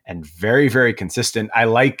resilient and very, very consistent. I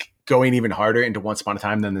like going even harder into Once Upon a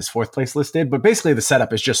Time than this fourth place list did, but basically the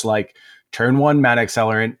setup is just like turn 1 Mana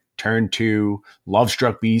Accelerant, turn 2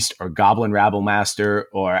 Lovestruck Beast or Goblin Rabble Master,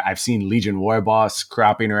 or I've seen Legion War Boss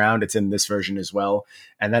cropping around. It's in this version as well.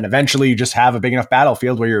 And then eventually you just have a big enough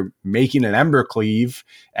battlefield where you're making an Ember Cleave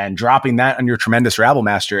and dropping that on your tremendous Rabble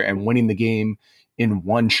Master and winning the game in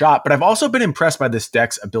one shot. But I've also been impressed by this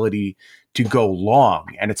deck's ability to go long.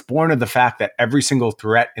 And it's born of the fact that every single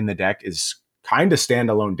threat in the deck is kind of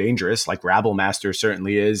standalone dangerous, like Rabble Master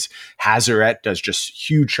certainly is. Hazoret does just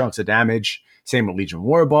huge chunks of damage. Same with Legion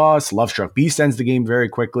War Boss. Lovestruck Beast ends the game very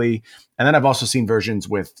quickly. And then I've also seen versions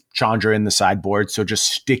with Chandra in the sideboard, so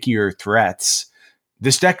just stickier threats.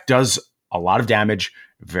 This deck does a lot of damage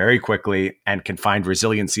very quickly and can find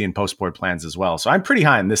resiliency in post-board plans as well. So I'm pretty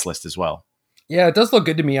high on this list as well. Yeah, it does look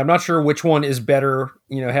good to me. I'm not sure which one is better,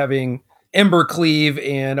 having Ember Cleave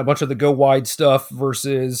and a bunch of the go wide stuff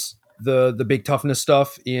versus the big toughness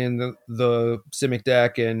stuff in the Simic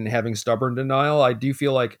deck and having Stubborn Denial. I do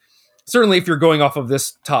feel like certainly if you're going off of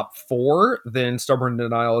this top 4, then Stubborn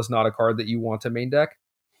Denial is not a card that you want to main deck.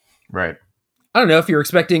 Right. I don't know, if you're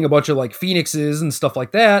expecting a bunch of like Phoenixes and stuff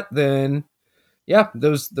like that, then yeah,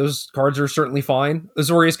 those cards are certainly fine.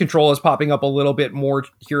 Azorius Control is popping up a little bit more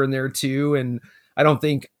here and there too, and I don't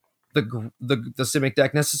think the Simic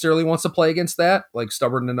deck necessarily wants to play against that. Like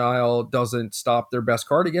Stubborn Denial doesn't stop their best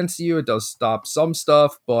card against you. It does stop some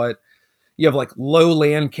stuff, but you have like low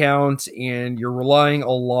land count and you're relying a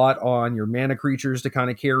lot on your mana creatures to kind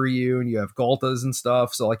of carry you, and you have Galtas and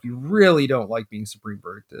stuff. So like you really don't like being Supreme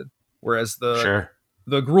Verdicted. Whereas the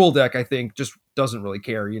Gruul deck, I think, just doesn't really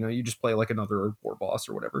care. You just play like another War Boss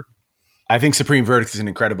or whatever. I think Supreme Verdict is an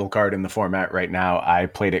incredible card in the format right now. I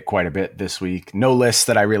played it quite a bit this week. No list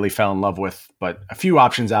that I really fell in love with, but a few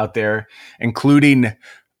options out there, including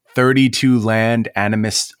 32 land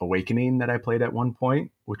Animist Awakening that I played at one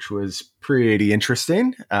point, which was pretty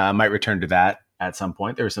interesting. Might return to that at some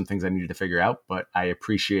point. There were some things I needed to figure out, but I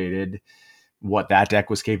appreciated what that deck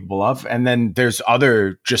was capable of. And then there's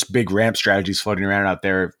other just big ramp strategies floating around out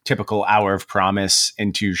there. Typical Hour of Promise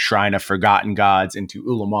into Shrine of Forgotten Gods into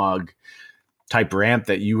Ulamog type ramp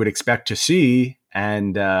that you would expect to see.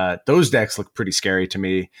 And those decks look pretty scary to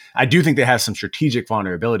me. I do think they have some strategic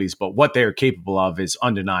vulnerabilities, but what they are capable of is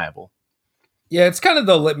undeniable. Yeah, it's kind of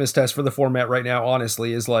the litmus test for the format right now,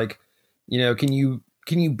 honestly, is like, can you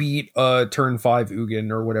can you beat a turn 5 Ugin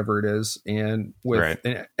or whatever it is? And with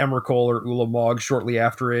an Emrakul or Ulamog shortly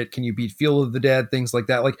after it, can you beat Field of the Dead? Things like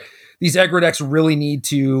that. Like, these aggro decks really need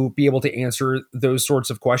to be able to answer those sorts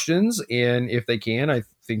of questions. And if they can, I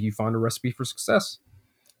think you find a recipe for success.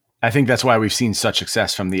 I think that's why we've seen such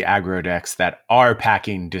success from the aggro decks that are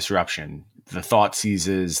packing disruption. The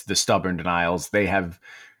Thoughtseizes, the Stubborn Denials, they have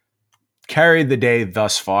carried the day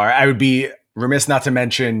thus far. I would be remiss not to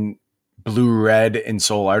mention Blue-Red and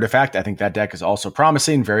Soul Artifact. I think that deck is also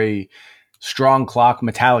promising. Very strong clock,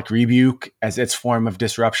 Metallic Rebuke as its form of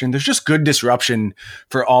disruption. There's just good disruption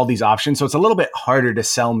for all these options. So it's a little bit harder to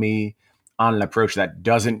sell me on an approach that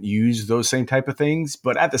doesn't use those same type of things.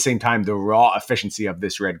 But at the same time, the raw efficiency of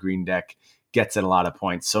this red-green deck gets at a lot of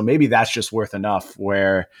points. So maybe that's just worth enough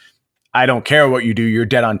where I don't care what you do, you're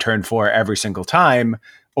dead on turn 4 every single time,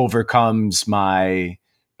 overcomes my,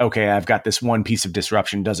 okay, I've got this one piece of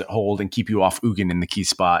disruption, does it hold and keep you off Ugin in the key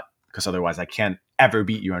spot? Because otherwise I can't ever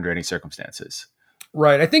beat you under any circumstances.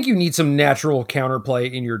 Right. I think you need some natural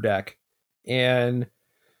counterplay in your deck. And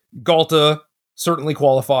Ghalta certainly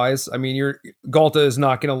qualifies. I mean, your Ghalta is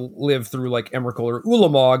not going to live through like Emrakul or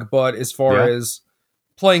Ulamog, but as far as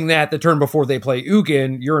playing that the turn before they play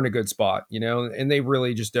Ugin, you're in a good spot, you know, and they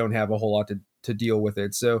really just don't have a whole lot to deal with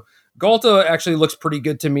it. So Ghalta actually looks pretty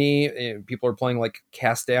good to me. People are playing like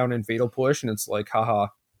Cast Down and Fatal Push, and it's like, haha.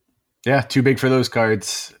 Yeah, too big for those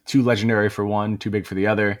cards. Too legendary for one, too big for the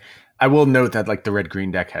other. I will note that like the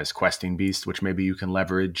red-green deck has Questing Beast, which maybe you can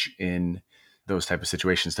leverage in those type of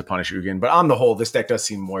situations to punish Ugin. But on the whole, this deck does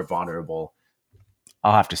seem more vulnerable.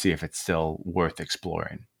 I'll have to see if it's still worth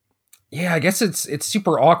exploring. Yeah, I guess it's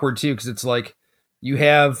super awkward too, because it's like you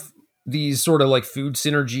have these sort of like food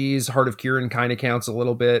synergies. Heart of Kirin kind of counts a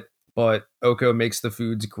little bit, but Oko makes the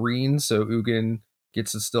foods green, so Ugin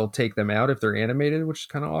gets to still take them out if they're animated, which is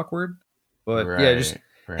kind of awkward. But yeah, just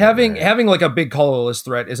having like a big colorless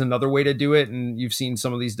threat is another way to do it. And you've seen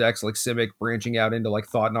some of these decks like Simic branching out into like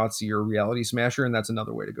Thought Nazi or Reality Smasher, and that's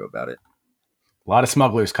another way to go about it. A lot of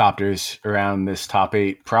Smuggler's Copters around this top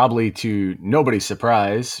 8, probably to nobody's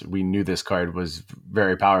surprise. We knew this card was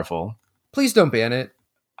very powerful. Please don't ban it.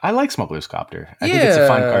 I like Smuggler's Copter. I think it's a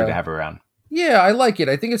fun card to have around. Yeah, I like it.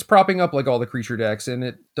 I think it's propping up like all the creature decks, and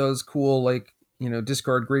it does cool like, you know,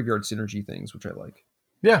 discard graveyard synergy things, which I like.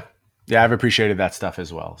 Yeah. Yeah, I've appreciated that stuff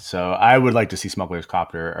as well. So I would like to see Smuggler's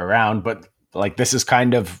Copter around, but like this is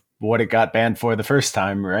kind of what it got banned for the first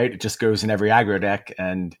time, right? It just goes in every aggro deck,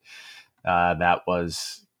 and that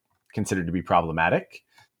was considered to be problematic.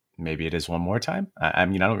 Maybe it is one more time. I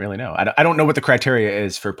mean, I don't really know. I don't know what the criteria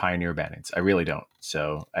is for Pioneer bannings. I really don't.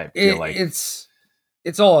 So I feel like it's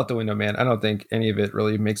all out the window, man. I don't think any of it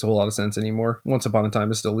really makes a whole lot of sense anymore. Once Upon a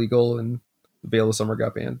Time is still legal, and the Veil of Summer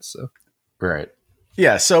got banned. So right.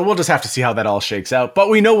 Yeah, so we'll just have to see how that all shakes out. But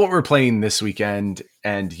we know what we're playing this weekend,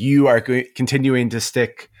 and you are continuing to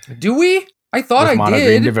stick. Do we? I thought I Mono did.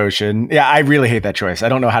 Green Devotion. Yeah, I really hate that choice. I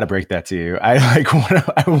don't know how to break that to you. I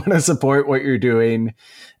want to support what you're doing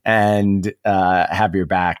and have your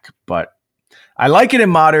back, but I like it in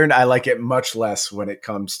Modern. I like it much less when it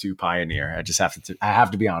comes to Pioneer. I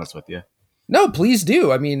have to be honest with you. No, please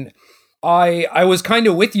do. I mean, I was kind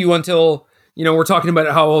of with you until, you know, we're talking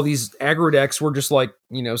about how all these aggro decks were just like,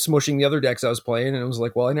 you know, smushing the other decks I was playing. And it was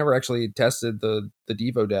like, well, I never actually tested the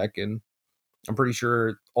Devo deck. And I'm pretty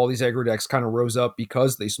sure all these aggro decks kind of rose up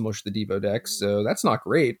because they smushed the Devo decks. So that's not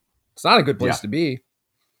great. It's not a good place to be.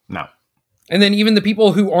 No. And then even the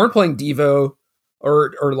people who aren't playing Devo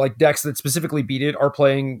or like decks that specifically beat it are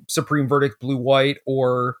playing Supreme Verdict blue-white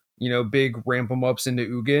or, you know, big ramp them ups into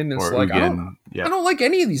Ugin. It's like, Ugin, I don't like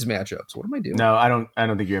any of these matchups. What am I doing? No, I don't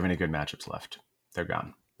think you have any good matchups left. They're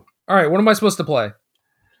gone. All right. What am I supposed to play?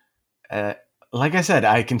 Like I said,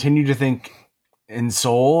 I continue to think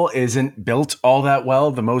Ensoul isn't built all that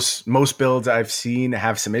well. The most builds I've seen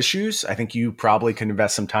have some issues. I think you probably can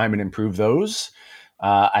invest some time and improve those.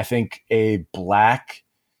 I think a black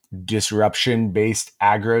disruption-based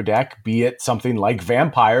aggro deck, be it something like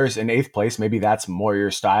Vampires in 8th place, maybe that's more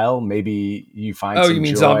your style. Maybe you find some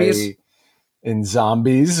joy zombies? In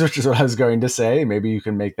zombies, which is what I was going to say. Maybe you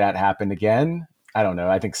can make that happen again. I don't know.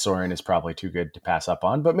 I think Sorin is probably too good to pass up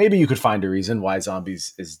on, but maybe you could find a reason why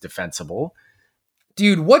zombies is defensible.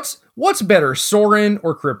 Dude, what's better, Sorin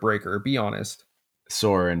or Cryptbreaker? Be honest.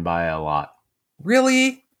 Sorin by a lot.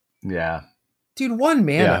 Really? Yeah. Dude, one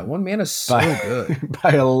mana's so good.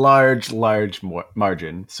 By a large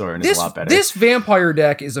margin, Sorin is a lot better. This vampire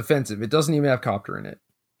deck is offensive. It doesn't even have Copter in it.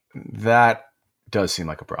 That does seem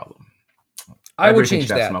like a problem. I would change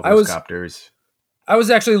that. I was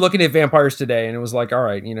actually looking at vampires today, and it was like, all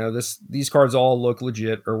right, you know, these cards all look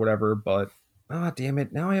legit or whatever, but Ah, damn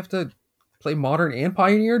it. Now I have to play Modern and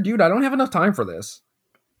Pioneer? Dude, I don't have enough time for this.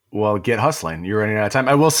 Well, get hustling. You're running out of time.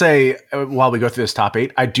 I will say, while we go through this top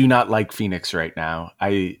 8, I do not like Phoenix right now.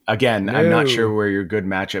 I'm not sure No. where your good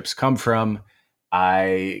matchups come from.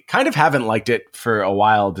 I kind of haven't liked it for a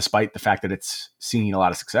while, despite the fact that it's seeing a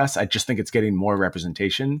lot of success. I just think it's getting more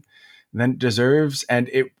representation than it deserves. And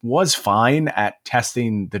it was fine at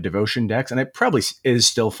testing the devotion decks, and it probably is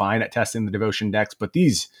still fine at testing the devotion decks, but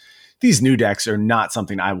these new decks are not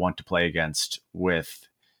something I want to play against with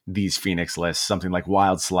these Phoenix lists. Something like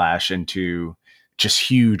Wild Slash into just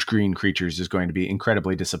huge green creatures is going to be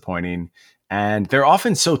incredibly disappointing. And they're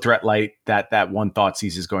often so threat light that one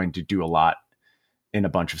Thoughtseize is going to do a lot in a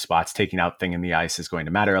bunch of spots. Taking out Thing in the Ice is going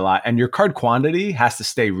to matter a lot. And your card quantity has to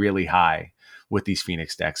stay really high with these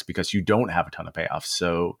Phoenix decks because you don't have a ton of payoffs.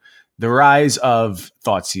 So the rise of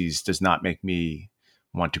Thoughtseize does not make me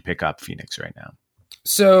want to pick up Phoenix right now.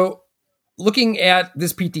 So, looking at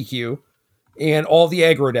this PTQ and all the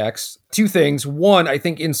aggro decks, two things. One, I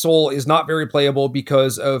think Ensoul is not very playable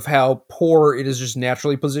because of how poor it is just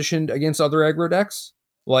naturally positioned against other aggro decks.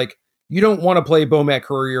 Like, you don't want to play Bomat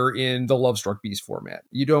Courier in the Lovestruck Beast format.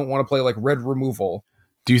 You don't want to play like Red Removal.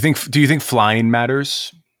 Do you think flying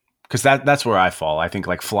matters? Because that's where I fall. I think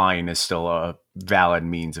like flying is still a valid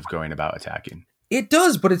means of going about attacking. It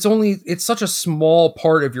does, but it's such a small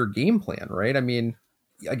part of your game plan, right? I mean,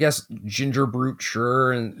 I guess Ginger Brute,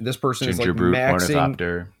 sure, and this person is like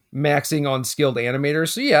maxing on skilled animators.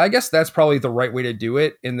 So yeah, I guess that's probably the right way to do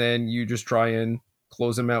it. And then you just try and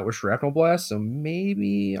close them out with Shrapnel Blast. So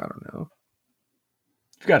maybe, I don't know.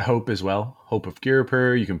 You've got Hope as well. Hope of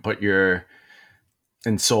Ghirapur. You can put your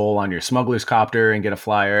Ensoul on your Smuggler's Copter and get a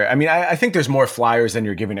flyer. I mean, I think there's more flyers than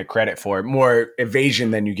you're giving it credit for, more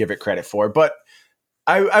evasion than you give it credit for. But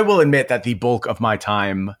I will admit that the bulk of my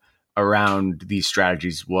time around these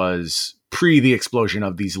strategies was pre the explosion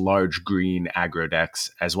of these large green aggro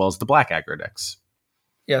decks, as well as the black aggro decks.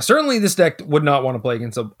 Yeah, certainly this deck would not want to play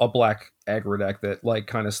against a black aggro deck that like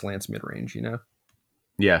kind of slants mid-range, you know?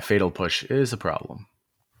 Yeah, Fatal Push is a problem.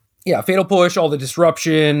 Yeah, Fatal Push, all the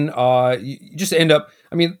disruption. You just end up,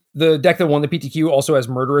 I mean, the deck that won the PTQ also has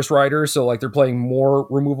Murderous Rider, so like they're playing more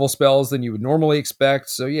removal spells than you would normally expect.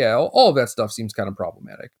 So yeah, all of that stuff seems kind of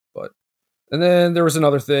problematic. But and then there was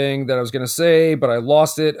another thing that I was going to say, but I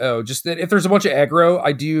lost it. Oh, just that if there's a bunch of aggro,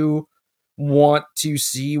 I do want to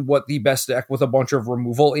see what the best deck with a bunch of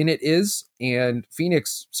removal in it is. And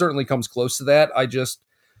Phoenix certainly comes close to that. I just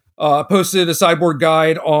posted a sideboard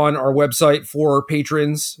guide on our website for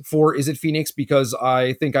patrons for Is It Phoenix, because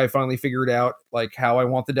I think I finally figured out like how I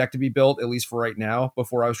want the deck to be built, at least for right now.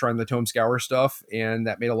 Before I was trying the Tome Scour stuff, and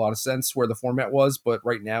that made a lot of sense where the format was. But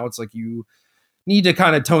right now it's like you need to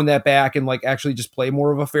kind of tone that back and like actually just play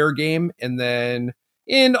more of a fair game. And then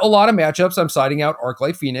in a lot of matchups, I'm siding out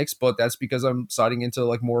Arclight Phoenix, but that's because I'm siding into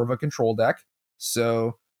like more of a control deck.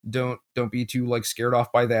 So don't be too like scared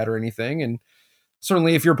off by that or anything. And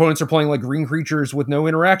certainly if your opponents are playing like green creatures with no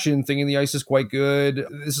interaction, Thing in the Ice is quite good.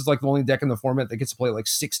 This is like the only deck in the format that gets to play like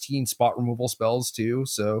 16 spot removal spells too.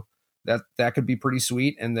 So that could be pretty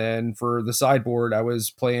sweet. And then for the sideboard, I was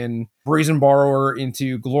playing Brazen Borrower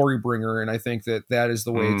into Glorybringer, and I think that is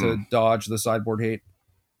the way to dodge the sideboard hate.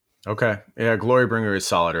 Okay. Yeah, Glorybringer is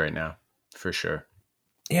solid right now, for sure.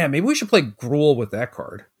 Yeah, maybe we should play Gruul with that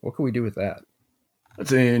card. What can we do with that?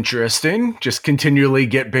 That's interesting. Just continually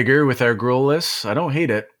get bigger with our Gruul lists. I don't hate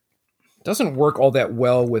it. Doesn't work all that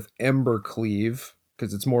well with Embercleave,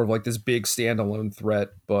 because it's more of like this big standalone threat,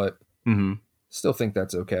 but still think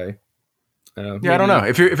that's okay. I don't know.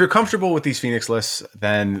 If you're comfortable with these Phoenix lists,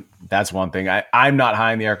 then that's one thing. I'm not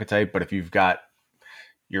high in the archetype, but if you've got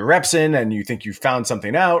your reps in and you think you've found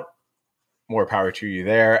something out, more power to you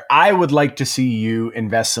there. I would like to see you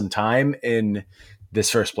invest some time in this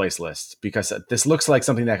first place list, because this looks like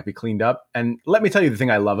something that could be cleaned up. And let me tell you the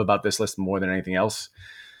thing I love about this list more than anything else.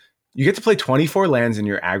 You get to play 24 lands in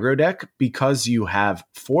your aggro deck because you have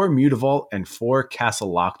 4 Mutavault and 4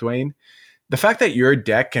 Castle Locthwain. The fact that your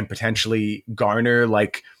deck can potentially garner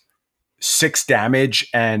like 6 damage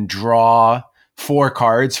and draw 4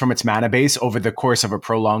 cards from its mana base over the course of a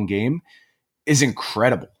prolonged game is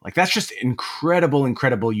incredible. Like that's just incredible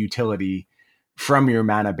utility from your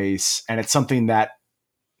mana base. And it's something that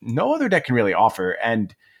no other deck can really offer.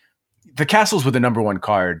 And the castles were the number 1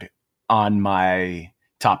 card on my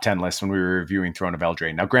top 10 list when we were reviewing Throne of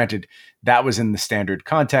Eldraine. Now, granted, that was in the standard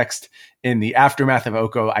context. In the aftermath of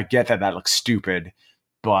Oko, I get that looks stupid,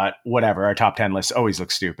 But whatever, our top 10 lists always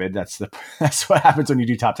look stupid. That's what happens when you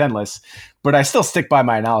do top 10 lists. But I still stick by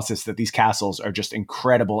my analysis that these castles are just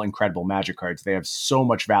incredible Magic cards. They have so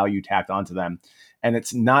much value tacked onto them. And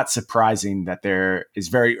it's not surprising that there is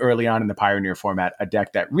very early on in the Pioneer format a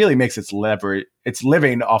deck that really makes its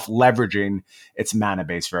living off leveraging its mana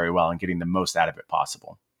base very well and getting the most out of it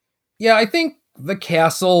possible. Yeah, I think the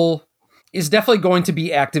castle is definitely going to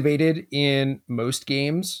be activated in most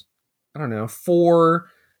games. I don't know, 4,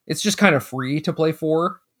 it's just kind of free to play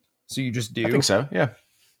 4. So you just do. I think so, yeah.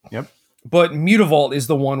 Yep. But Mutavault is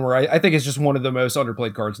the one where I think it's just one of the most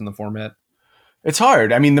underplayed cards in the format. It's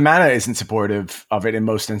hard. I mean, the mana isn't supportive of it in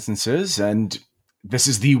most instances, and this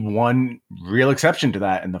is the one real exception to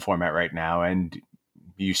that in the format right now, and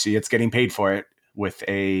you see it's getting paid for it with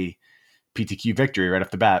a PTQ victory right off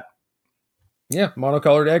the bat. Yeah,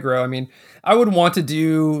 monocolored aggro. I mean, I would want to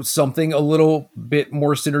do something a little bit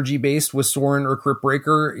more synergy-based with Sorin or Crypt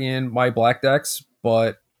Breaker in my black decks,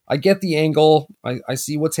 but I get the angle. I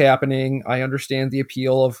see what's happening. I understand the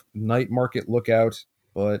appeal of Night Market Lookout,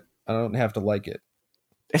 but I don't have to like it.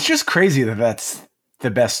 It's just crazy that that's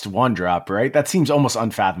the best one drop, right? That seems almost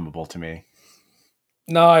unfathomable to me.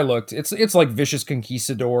 No, I looked. It's like Vicious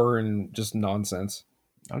Conquistador and just nonsense.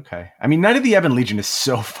 Okay. I mean, Knight of the Ebon Legion is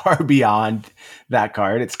so far beyond that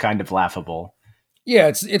card. It's kind of laughable. Yeah,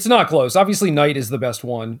 it's not close. Obviously, Knight is the best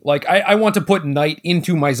one. Like, I want to put Knight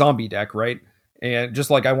into my zombie deck, right? And just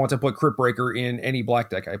like I want to put Crypt Breaker in any black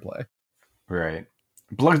deck I play. Right.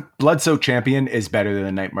 Bloodsoaked Champion is better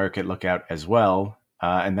than Night Market Lookout as well.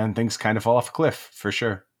 And then things kind of fall off a cliff, for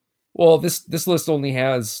sure. Well, this list only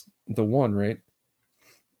has the one, right?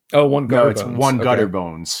 Oh, one Gutter Bones. No, it's one Gutter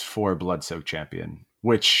Bones for Bloodsoaked Champion,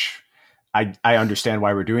 which I understand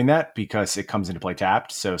why we're doing that, because it comes into play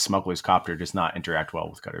tapped, so Smuggler's Copter does not interact well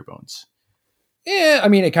with Gutter Bones. Yeah, I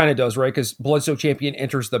mean, it kind of does, right? Because Bloodsoaked Champion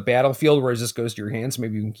enters the battlefield, whereas this goes to your hands.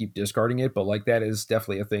 Maybe you can keep discarding it, but like that is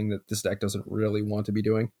definitely a thing that this deck doesn't really want to be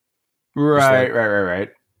doing. Right.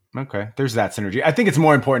 Okay, there's that synergy. I think it's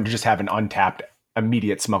more important to just have an untapped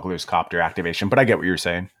immediate Smuggler's Copter activation, but I get what you're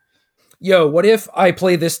saying. Yo, what if I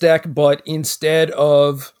play this deck, but instead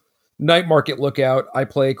of Night Market Lookout, I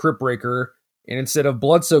play Crypt Breaker, and instead of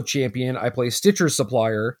Bloodsoaked Champion, I play Stitcher's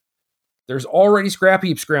Supplier. There's already Scrap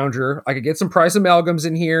Heap Scrounger. I could get some Prize Amalgams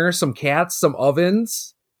in here, some cats, some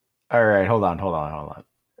ovens. All right, hold on.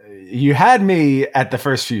 You had me at the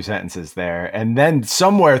first few sentences there, and then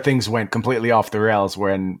somewhere things went completely off the rails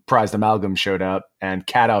when Prized Amalgam showed up, and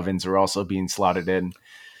cat ovens were also being slotted in.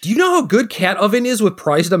 Do you know how good Cat Oven is with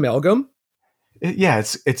Prized Amalgam? Yeah,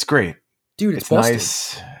 it's great. Dude, it's busted.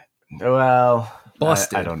 Nice. Well,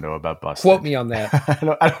 busted. I don't know about busted. Quote me on that.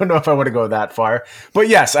 I don't know if I want to go that far. But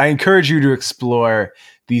yes, I encourage you to explore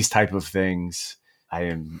these type of things. I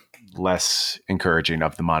am less encouraging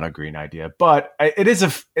of the mono green idea, but it's a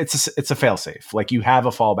failsafe. Like, you have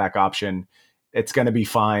a fallback option. It's going to be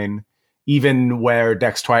fine. Even where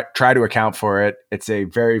decks try to account for it, it's a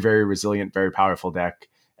very, very resilient, very powerful deck.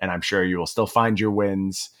 And I'm sure you will still find your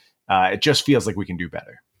wins. It just feels like we can do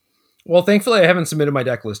better. Well, thankfully, I haven't submitted my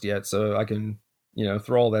deck list yet, so I can,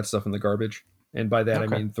 throw all that stuff in the garbage. And by that,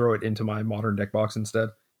 okay. I mean throw it into my modern deck box instead.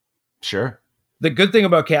 Sure. The good thing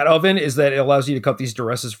about Cat Oven is that it allows you to cut these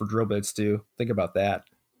duresses for drill bits too. Think about that.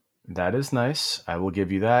 That is nice. I will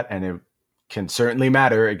give you that. And it can certainly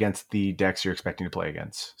matter against the decks you're expecting to play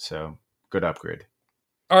against. So good upgrade.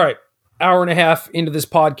 All right. Hour and a half into this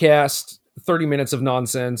podcast, 30 minutes of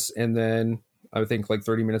nonsense. And then I would think like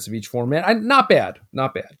 30 minutes of each format. Not bad.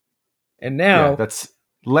 And now that's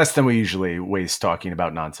less than we usually waste talking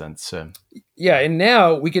about nonsense. So. Yeah, and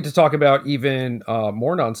now we get to talk about even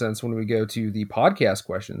more nonsense when we go to the podcast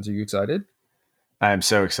questions. Are you excited? I am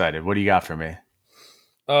so excited. What do you got for me?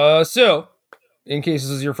 So, in case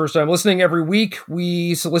this is your first time listening, every week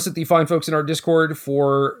we solicit the fine folks in our Discord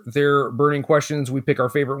for their burning questions. We pick our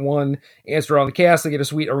favorite one, answer on the cast. They get a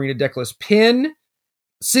sweet Arena Decklist pin.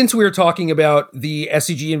 Since we were talking about the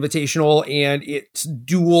SCG Invitational and its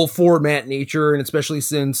dual format nature, and especially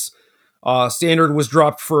since Standard was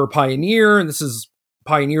dropped for Pioneer, and this is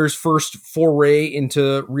Pioneer's first foray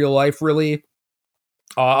into real life, really.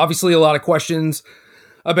 Obviously, a lot of questions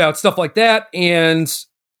about stuff like that, and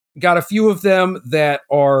got a few of them that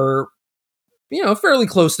are, fairly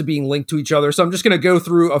close to being linked to each other. So I'm just going to go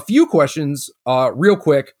through a few questions real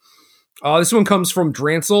quick. This one comes from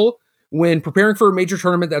Drancel. When preparing for a major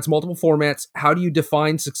tournament that's multiple formats, how do you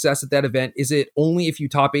define success at that event? Is it only if you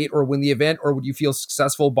top 8 or win the event, or would you feel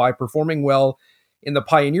successful by performing well in the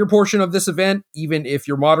Pioneer portion of this event, even if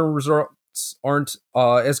your modern aren't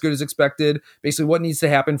as good as expected. Basically, what needs to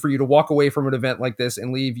happen for you to walk away from an event like this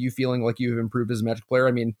and leave you feeling like you have improved as a Magic player?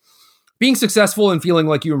 I mean, being successful and feeling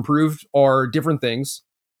like you improved are different things.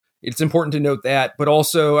 It's important to note that, but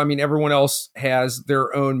also, I mean, everyone else has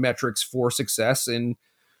their own metrics for success. And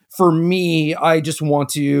for me, I just want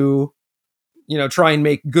to, try and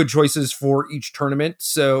make good choices for each tournament.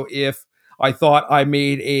 So if I thought I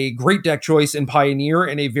made a great deck choice in Pioneer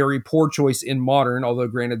and a very poor choice in Modern, although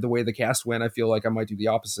granted the way the cast went, I feel like I might do the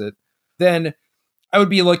opposite, then I would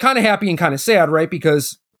be like kind of happy and kind of sad, right?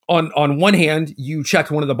 Because on one hand, you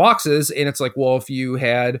checked one of the boxes and it's like, well, if you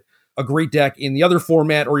had a great deck in the other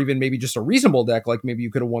format, or even maybe just a reasonable deck, like maybe you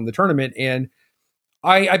could have won the tournament. And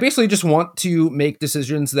I basically just want to make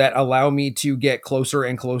decisions that allow me to get closer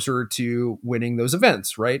and closer to winning those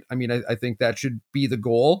events, right? I mean, I think that should be the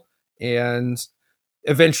goal. And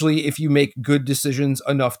eventually, if you make good decisions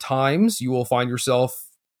enough times, you will find yourself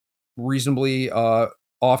reasonably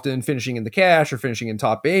often finishing in the cash or finishing in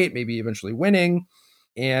top 8, maybe eventually winning.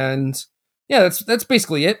 And yeah, that's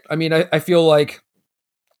basically it. I mean, I feel like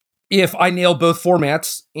if I nail both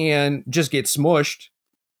formats and just get smushed,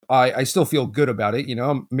 I still feel good about it.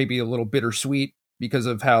 I'm maybe a little bittersweet because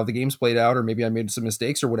of how the game's played out, or maybe I made some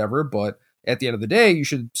mistakes or whatever. But at the end of the day, you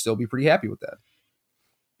should still be pretty happy with that.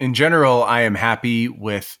 In general, I am happy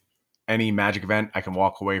with any Magic event I can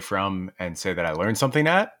walk away from and say that I learned something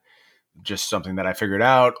at. Just something that I figured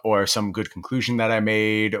out, or some good conclusion that I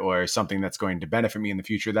made, or something that's going to benefit me in the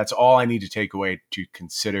future. That's all I need to take away to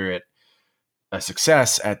consider it a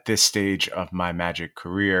success at this stage of my Magic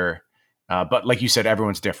career. But like you said,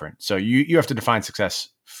 everyone's different. So you have to define success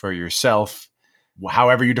for yourself.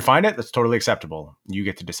 However you define it, that's totally acceptable. You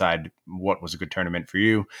get to decide what was a good tournament for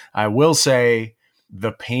you. I will say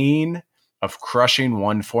the pain of crushing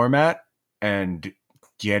one format and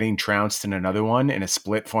getting trounced in another one in a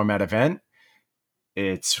split format event,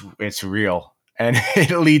 it's real. And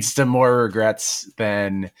it leads to more regrets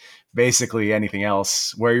than basically anything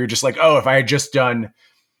else, where you're just like, oh, if I had just done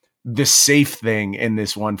the safe thing in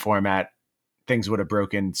this one format, things would have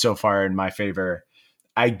broken so far in my favor.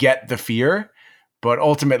 I get the fear, but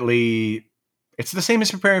ultimately it's the same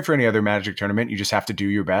as preparing for any other Magic tournament. You just have to do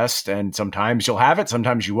your best. And sometimes you'll have it,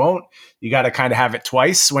 sometimes you won't. You got to kind of have it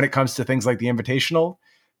twice when it comes to things like the Invitational.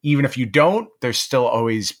 Even if you don't, there's still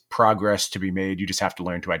always progress to be made. You just have to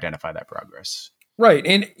learn to identify that progress. Right.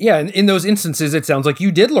 And yeah, in those instances, it sounds like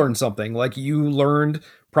you did learn something. Like you learned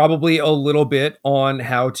probably a little bit on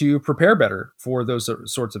how to prepare better for those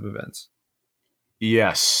sorts of events.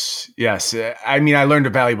 Yes. I mean, I learned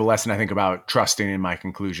a valuable lesson, I think, about trusting in my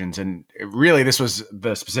conclusions. And really, this was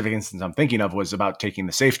the specific instance I'm thinking of, was about taking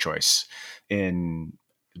the safe choice in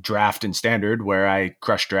draft and standard, where I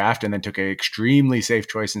crushed draft and then took an extremely safe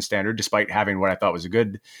choice in standard, despite having what I thought was a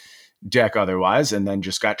good deck otherwise, and then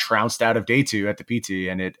just got trounced out of day 2 at the PT.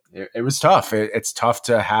 And it was tough. It's tough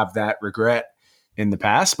to have that regret in the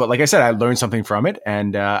past, but like I said, I learned something from it,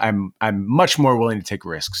 and I'm much more willing to take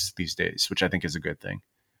risks these days, which I think is a good thing.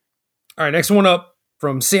 All right, next one up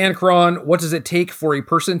from Sandcron. What does it take for a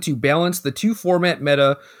person to balance the 2 format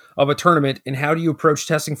meta of a tournament, and how do you approach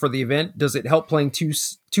testing for the event? Does it help playing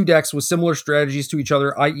two decks with similar strategies to each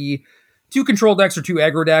other, i.e. 2 control decks or 2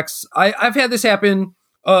 aggro decks? I've had this happen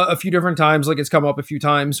a few different times. Like, it's come up a few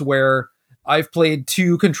times where I've played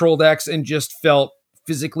 2 control decks and just felt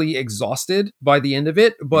physically exhausted by the end of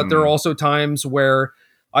it. But there are also times where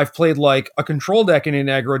I've played like a control deck and an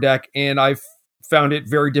aggro deck, and I've found it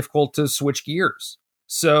very difficult to switch gears.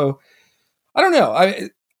 So I don't know.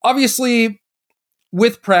 Obviously,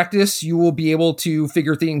 with practice, you will be able to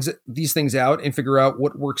figure these things out and figure out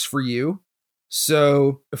what works for you.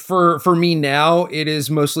 So for me now, it is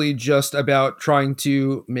mostly just about trying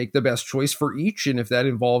to make the best choice for each. And if that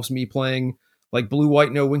involves me playing like blue,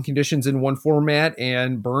 white, no win conditions in one format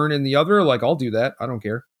and burn in the other, like, I'll do that. I don't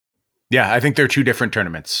care. Yeah, I think they're 2 different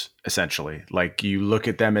tournaments, essentially. Like, you look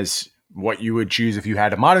at them as what you would choose if you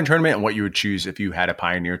had a Modern tournament and what you would choose if you had a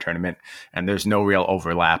Pioneer tournament. And there's no real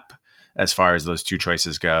overlap as far as those 2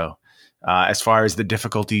 choices go. As far as the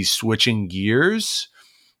difficulty switching gears,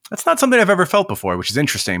 that's not something I've ever felt before, which is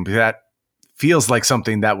interesting, because that feels like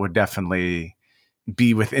something that would definitely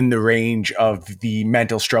be within the range of the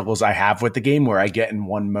mental struggles I have with the game, where I get in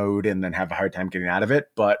one mode and then have a hard time getting out of it.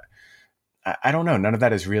 But I don't know. None of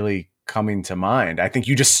that is really coming to mind. I think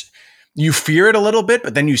you fear it a little bit,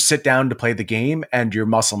 but then you sit down to play the game and your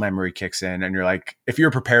muscle memory kicks in, and you're like, if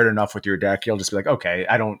you're prepared enough with your deck, you'll just be like, okay,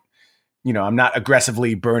 I'm not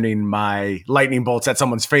aggressively burning my lightning bolts at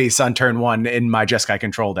someone's face on turn 1 in my Jeskai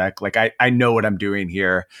control deck. Like, I know what I'm doing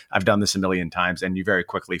here. I've done this a million times, and you very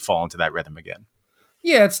quickly fall into that rhythm again.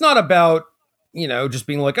 Yeah, it's not about, just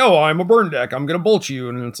being like, oh, I'm a burn deck, I'm going to bolt you.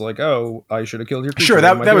 And it's like, oh, I should have killed your creature. Sure,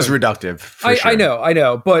 that was reductive. I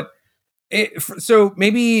know. But so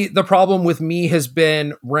maybe the problem with me has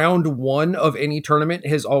been round one of any tournament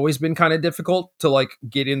has always been kind of difficult to like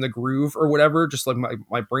get in the groove or whatever. Just like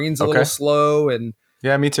my brain's a little slow. And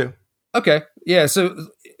yeah, me too. Okay. Yeah. So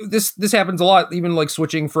this happens a lot, even like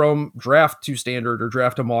switching from draft to standard or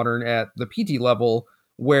draft to modern at the PT level,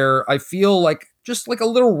 where I feel like just like a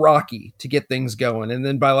little rocky to get things going. And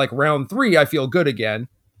then by like round 3, I feel good again.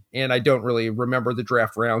 And I don't really remember the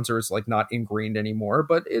draft rounds, or it's like not ingrained anymore,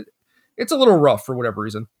 but it's a little rough for whatever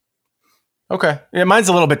reason. Okay. Yeah, mine's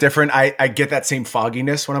a little bit different. I get that same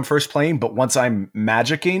fogginess when I'm first playing, but once I'm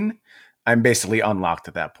magicking, I'm basically unlocked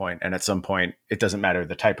at that point. And at some point, it doesn't matter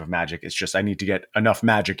the type of magic. It's just I need to get enough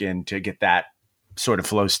magic in to get that sort of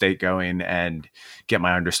flow state going and get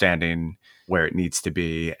my understanding where it needs to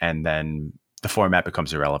be. And then the format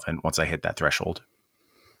becomes irrelevant once I hit that threshold.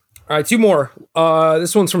 All right, 2 more.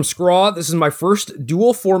 This one's from Scraw. This is my first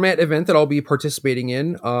dual format event that I'll be participating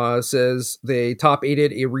in. Says they top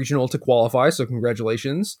 8'd a regional to qualify, so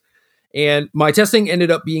congratulations. And my testing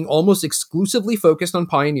ended up being almost exclusively focused on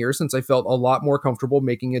Pioneer since I felt a lot more comfortable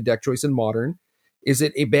making a deck choice in Modern. Is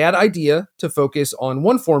it a bad idea to focus on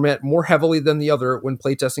one format more heavily than the other when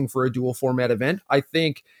playtesting for a dual format event? I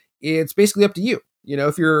think it's basically up to you.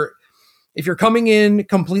 If you're coming in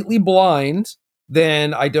completely blind,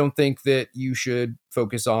 then I don't think that you should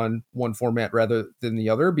focus on one format rather than the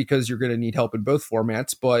other, because you're going to need help in both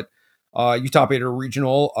formats. But you top 8 a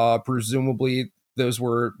regional, presumably those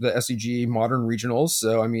were the SCG Modern regionals.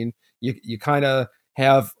 So, I mean, you kind of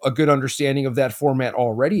have a good understanding of that format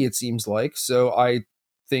already, it seems like. So I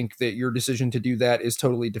think that your decision to do that is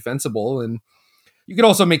totally defensible. And you could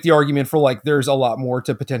also make the argument for like, there's a lot more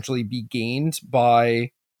to potentially be gained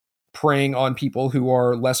by preying on people who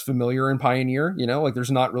are less familiar in Pioneer. Like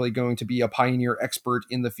there's not really going to be a Pioneer expert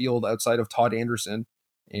in the field outside of Todd Anderson.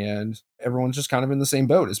 And everyone's just kind of in the same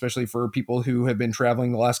boat, especially for people who have been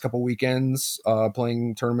traveling the last couple weekends,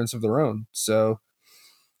 playing tournaments of their own. So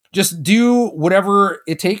just do whatever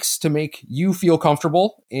it takes to make you feel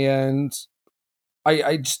comfortable. And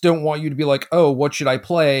I just don't want you to be like, oh, what should I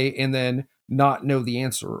play? And then not know the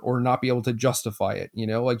answer or not be able to justify it.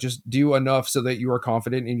 Like just do enough so that you are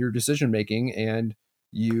confident in your decision making and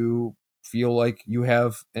you feel like you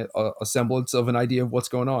have a semblance of an idea of what's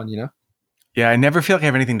going on, Yeah, I never feel like I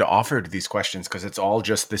have anything to offer to these questions because it's all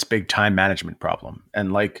just this big time management problem.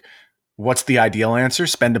 And like, what's the ideal answer?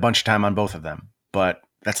 Spend a bunch of time on both of them. But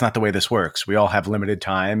that's not the way this works. We all have limited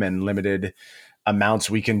time and limited amounts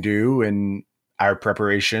we can do in our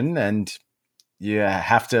preparation. And you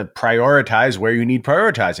have to prioritize where you need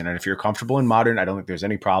prioritizing. And if you're comfortable in Modern, I don't think there's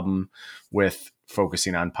any problem with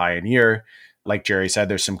focusing on Pioneer. Like Jerry said,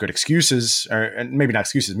 there's some good excuses, or maybe not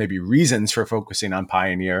excuses, maybe reasons for focusing on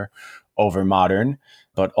Pioneer over Modern.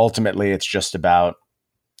 But ultimately, it's just about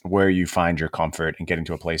where you find your comfort and getting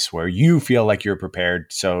to a place where you feel like you're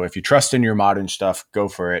prepared. So if you trust in your Modern stuff, go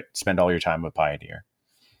for it. Spend all your time with Pioneer.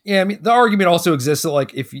 Yeah, I mean, the argument also exists that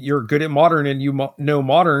like if you're good at Modern and you know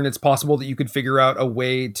Modern, it's possible that you could figure out a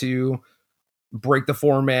way to break the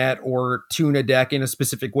format or tune a deck in a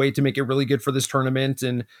specific way to make it really good for this tournament.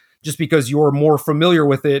 And just because you're more familiar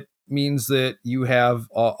with it means that you have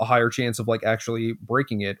a higher chance of like actually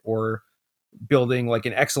breaking it or building like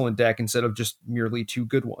an excellent deck instead of just merely 2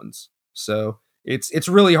 good ones. So it's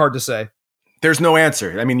really hard to say. There's no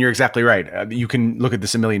answer. I mean, you're exactly right. You can look at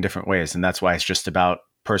this a million different ways, and that's why it's just about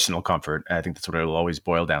personal comfort. I think that's what it'll always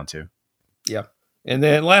boil down to. Yeah. And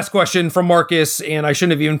then last question from Marcus, and I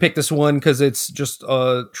shouldn't have even picked this one because it's just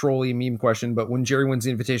a trolly meme question, but when Jerry wins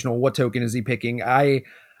the Invitational, what token is he picking? I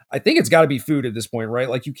think it's got to be food at this point, right?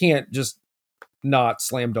 Like you can't just not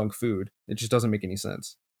slam dunk food. It just doesn't make any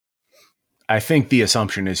sense. I think the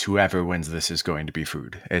assumption is whoever wins this is going to be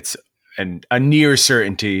food. It's a near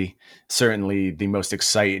certainty, certainly the most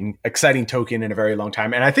exciting token in a very long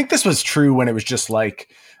time. And I think this was true when it was just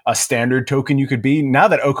like a standard token you could be. Now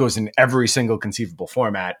that Oko's in every single conceivable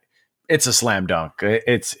format, it's a slam dunk.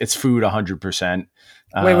 It's food 100%.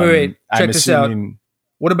 Wait. Check this out.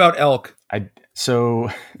 What about elk? I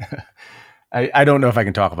don't know if I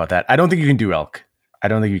can talk about that. I don't think you can do elk. I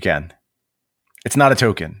don't think you can. It's not a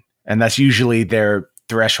token. And that's usually their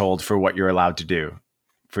threshold for what you're allowed to do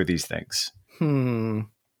for these things.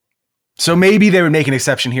 So maybe they would make an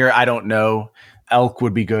exception here. I don't know. Elk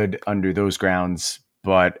would be good under those grounds,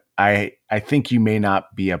 but I think you may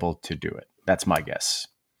not be able to do it. That's my guess.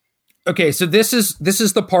 Okay, so this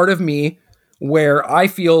is the part of me where I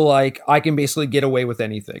feel like I can basically get away with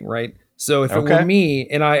anything, right? So if it were me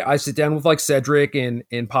and I sit down with like Cedric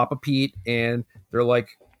and Papa Pete and they're like,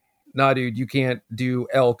 nah, dude, you can't do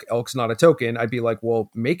elk. Elk's not a token. I'd be like,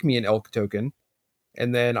 well, make me an elk token.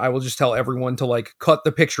 And then I will just tell everyone to like cut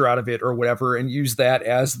the picture out of it or whatever and use that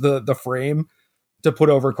as the frame to put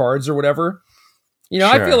over cards or whatever. You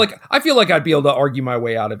know, sure. I feel like I'd be able to argue my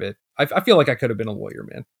way out of it. I feel like I could have been a lawyer,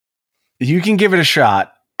 man. You can give it a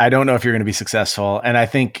shot. I don't know if you're going to be successful. And I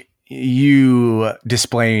think you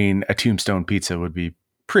displaying a Tombstone pizza would be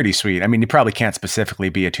pretty sweet. I mean, you probably can't specifically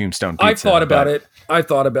be a Tombstone pizza. I thought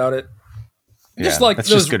about it. Yeah, just like that's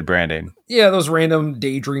just good branding. Yeah, those random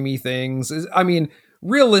daydreamy things. I mean,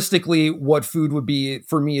 realistically, what food would be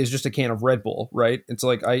for me is just a can of Red Bull, right? It's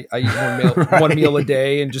like I eat right. one meal a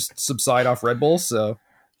day and just subside off Red Bull. So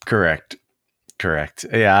correct.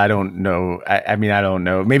 Yeah, I don't know. I mean, I don't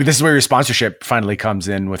know. Maybe this is where your sponsorship finally comes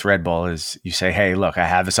in with Red Bull. Is you say, hey, look, I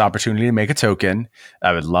have this opportunity to make a token.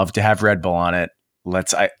 I would love to have Red Bull on it.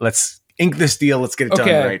 Let's ink this deal. Let's get it done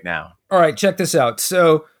right now. All right, check this out.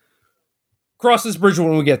 So cross this bridge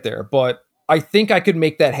when we get there, but I think I could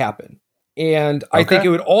make that happen. And I think it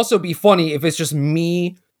would also be funny if it's just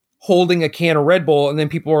me holding a can of Red Bull and then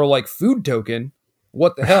people are like, food token?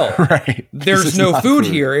 What the hell? Right. There's no food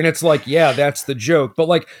here. And it's like, yeah, that's the joke. But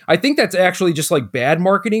like, I think that's actually just like bad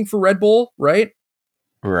marketing for Red Bull, right?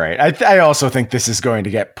 Right. I also think this is going to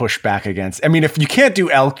get pushed back against. I mean, if you can't do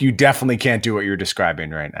elk, you definitely can't do what you're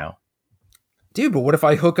describing right now. Dude, but what if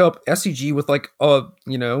I hook up SCG with like a,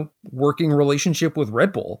 working relationship with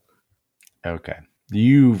Red Bull? Okay.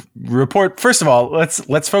 You report, first of all,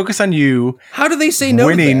 let's focus on you. How do they say no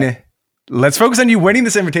to that? Let's focus on you winning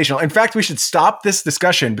this invitational. In fact, we should stop this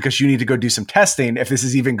discussion because you need to go do some testing if this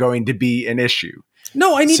is even going to be an issue.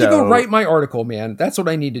 No, I need to go write my article, man. That's what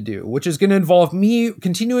I need to do, which is going to involve me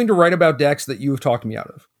continuing to write about decks that you have talked me out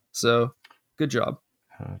of. So, good job.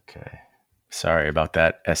 Okay. Sorry about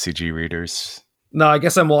that, SCG readers. No, I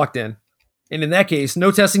guess I'm locked in. And in that case,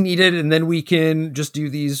 no testing needed, and then we can just do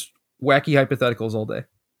these wacky hypotheticals all day.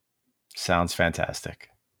 Sounds fantastic.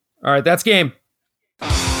 All right, that's game.